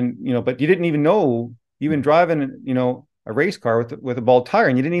 And but you didn't even know, you've been driving, a race car with a bald tire,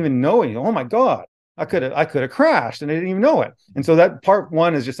 and you didn't even know it. Oh my God, I could have crashed and I didn't even know it. And so that part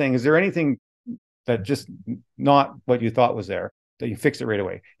one is just saying, is there anything that just not what you thought was there, that you fix it right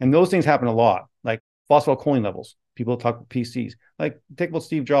away? And those things happen a lot, like phosphatidylcholine levels. People talk about PCs. Like, take about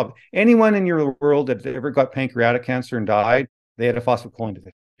Steve Jobs. Anyone in your world that ever got pancreatic cancer and died, they had a phosphatidylcholine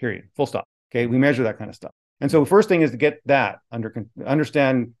deficiency, period, full stop. Okay, we measure that kind of stuff. And so the first thing is to get that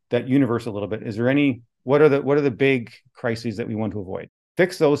understand that universe a little bit. Is there what are the big crises that we want to avoid?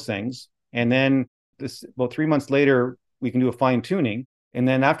 Fix those things. And then about 3 months later, we can do a fine tuning. And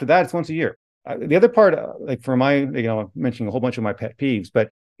then after that, it's once a year. The other part, like for my, I'm mentioning a whole bunch of my pet peeves, but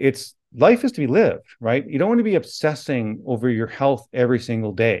life is to be lived, right? You don't want to be obsessing over your health every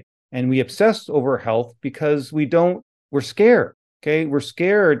single day. And we obsess over health because we're scared. Okay. We're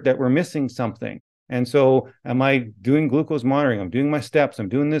scared that we're missing something. And so, am I doing glucose monitoring? I'm doing my steps. I'm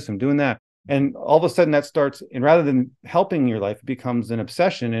doing this. I'm doing that. And all of a sudden that starts, and rather than helping your life, it becomes an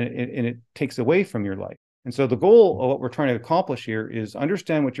obsession, and it takes away from your life. And so the goal of what we're trying to accomplish here is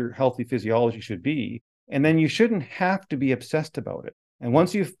understand what your healthy physiology should be. And then you shouldn't have to be obsessed about it. And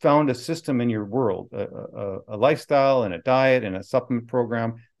once you've found a system in your world, a lifestyle and a diet and a supplement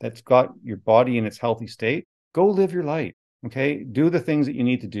program that's got your body in its healthy state, go live your life. Okay, do the things that you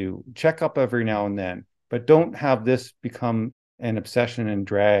need to do. Check up every now and then, but don't have this become an obsession and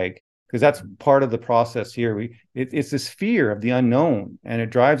drag, because that's part of the process here. It's this fear of the unknown, and it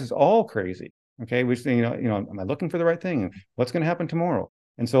drives us all crazy. Okay, which, am I looking for the right thing? What's going to happen tomorrow?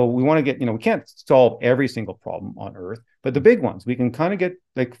 And so we want to get, we can't solve every single problem on Earth, but the big ones we can kind of get,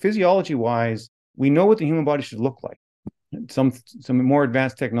 like physiology wise, we know what the human body should look like. Some more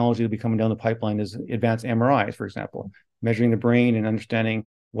advanced technology will be coming down the pipeline is advanced MRIs, for example, measuring the brain and understanding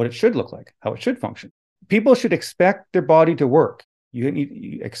what it should look like, how it should function. People should expect their body to work.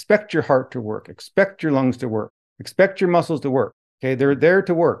 You expect your heart to work, expect your lungs to work, expect your muscles to work. Okay, they're there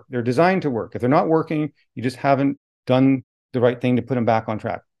to work. They're designed to work. If they're not working, you just haven't done the right thing to put them back on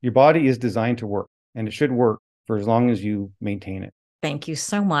track. Your body is designed to work, and it should work for as long as you maintain it. Thank you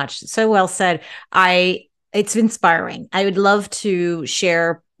so much. So well said. It's inspiring. I would love to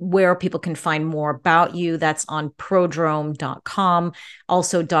share where people can find more about you. That's on prodrome.com,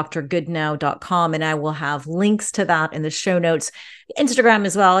 also drgoodenowe.com. And I will have links to that in the show notes. Instagram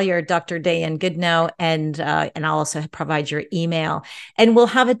as well. You're Dr. Dayan Goodenowe, and I'll also provide your email. And we'll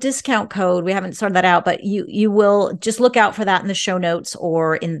have a discount code. We haven't sorted that out, but you will just look out for that in the show notes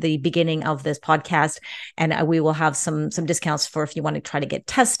or in the beginning of this podcast. And we will have some discounts for if you want to try to get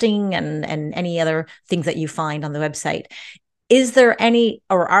testing and any other things that you find on the website. Is there any,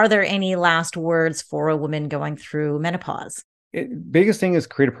 or are there any last words for a woman going through menopause? Biggest thing is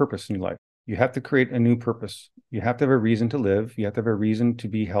create a purpose in your life. You have to create a new purpose. You have to have a reason to live. You have to have a reason to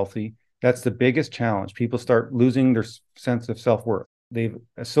be healthy. That's the biggest challenge. People start losing their sense of self-worth. They've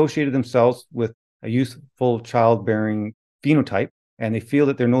associated themselves with a youthful childbearing phenotype, and they feel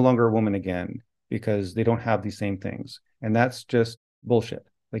that they're no longer a woman again because they don't have these same things. And that's just bullshit.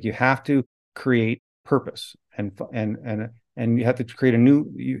 Like, you have to create purpose, and you have to create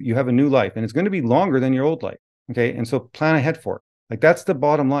you have a new life, and it's going to be longer than your old life. Okay. And so plan ahead for it. Like, that's the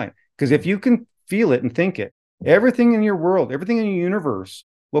bottom line. Because if you can feel it and think it, everything in your world, everything in your universe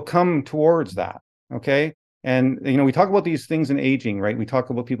will come towards that. Okay. And, we talk about these things in aging, right? We talk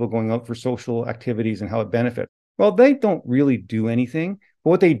about people going out for social activities and how it benefits. Well, they don't really do anything. But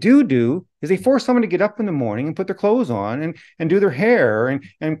what they do is they force someone to get up in the morning and put their clothes on and do their hair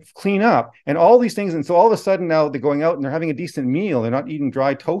and clean up and all these things. And so all of a sudden now they're going out and they're having a decent meal. They're not eating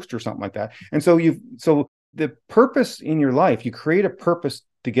dry toast or something like that. And so the purpose in your life, you create a purpose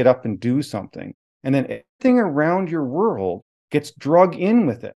to get up and do something, and then everything around your world gets drug in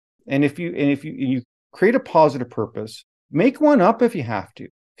with it. And if you create a positive purpose, make one up if you have to,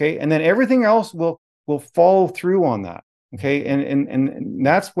 okay, and then everything else will follow through on that, okay. And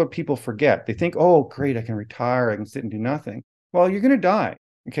that's what people forget. They think, oh great, I can retire, I can sit and do nothing. Well, you're going to die,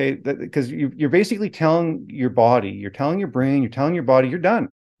 okay, because you're basically telling your body, you're telling your brain, you're telling your body, you're done.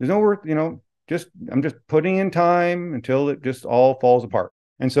 There's no work, I'm just putting in time until it just all falls apart.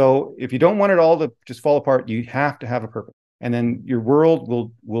 And so if you don't want it all to just fall apart, you have to have a purpose, and then your world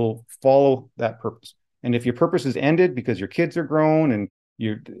will follow that purpose. And if your purpose is ended because your kids are grown and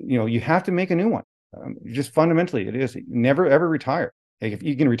you have to make a new one. Just fundamentally, it is never ever retire. Like, if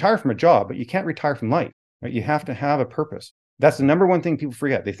you can retire from a job, but you can't retire from life, right? You have to have a purpose. That's the number one thing people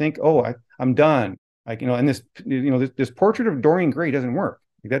forget. They think, oh, I'm done. Like, and this portrait of Dorian Gray doesn't work.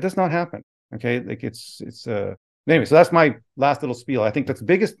 Like, that does not happen. Okay. Like it's anyway, so that's my last little spiel. I think that's the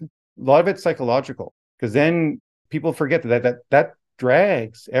biggest, a lot of it's psychological, because then people forget that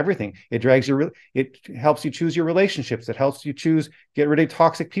drags everything. It helps you choose your relationships. It helps you get rid of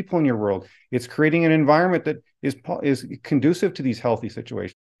toxic people in your world. It's creating an environment that is conducive to these healthy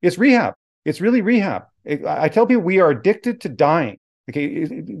situations. It's rehab. It's really rehab. I tell people we are addicted to dying. Okay.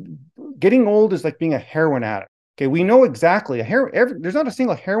 Getting old is like being a heroin addict. Okay. We know exactly there's not a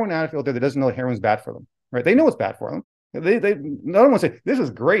single heroin addict out there that doesn't know that heroin's bad for them, right? They know it's bad for them. No one say, this is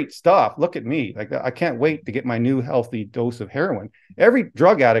great stuff. Look at me. Like, I can't wait to get my new healthy dose of heroin. Every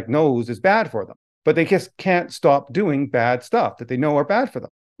drug addict knows it's bad for them, but they just can't stop doing bad stuff that they know are bad for them.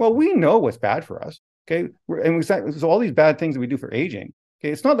 Well, we know what's bad for us. Okay. So all these bad things that we do for aging.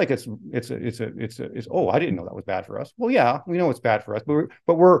 Okay. It's not like it's oh, I didn't know that was bad for us. Well, yeah, we know it's bad for us,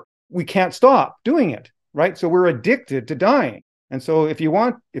 but we can't stop doing it. Right. So we're addicted to dying. And so if you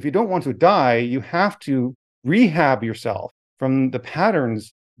don't want to die, you have to rehab yourself from the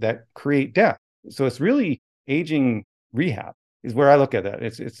patterns that create death. So it's really aging rehab is where I look at that.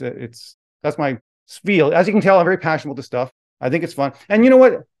 It's that's my spiel. As you can tell, I'm very passionate about this stuff. I think it's fun. And you know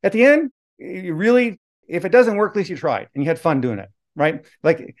what? At the end, you really, if it doesn't work, at least you tried and you had fun doing it, right?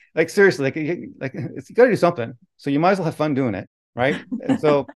 Like seriously, you got to do something. So you might as well have fun doing it, right? And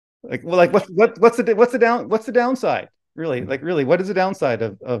so what's the downside? Really, what is the downside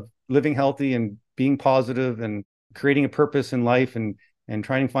of living healthy and being positive and creating a purpose in life and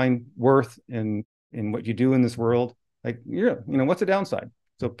trying to find worth in what you do in this world? Like, what's the downside?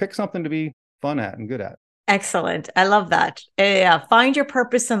 So pick something to be fun at and good at. Excellent. I love that. Yeah, find your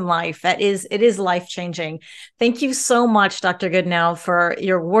purpose in life. It is life-changing. Thank you so much, Dr. Goodenowe, for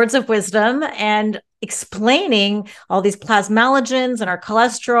your words of wisdom and explaining all these plasmalogens and our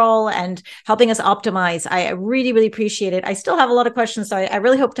cholesterol and helping us optimize. I really, really appreciate it. I still have a lot of questions, so I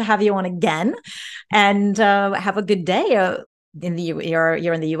really hope to have you on again. And have a good day. You're in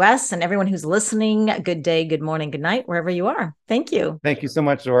the US, and everyone who's listening, good day, good morning, good night, wherever you are. Thank you. Thank you so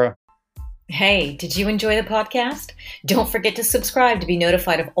much, Zora. Hey, did you enjoy the podcast? Don't forget to subscribe to be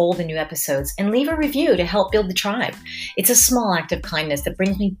notified of all the new episodes, and leave a review to help build the tribe. It's a small act of kindness that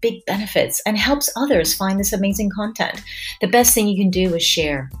brings me big benefits and helps others find this amazing content. The best thing you can do is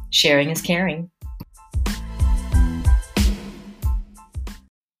share. Sharing is caring.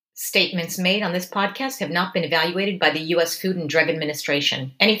 Statements made on this podcast have not been evaluated by the U.S. Food and Drug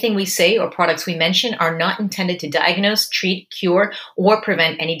Administration. Anything we say or products we mention are not intended to diagnose, treat, cure, or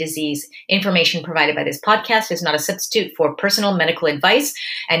prevent any disease. Information provided by this podcast is not a substitute for personal medical advice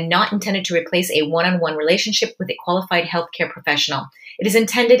and not intended to replace a one-on-one relationship with a qualified healthcare professional. It is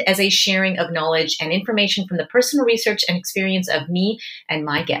intended as a sharing of knowledge and information from the personal research and experience of me and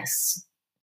my guests.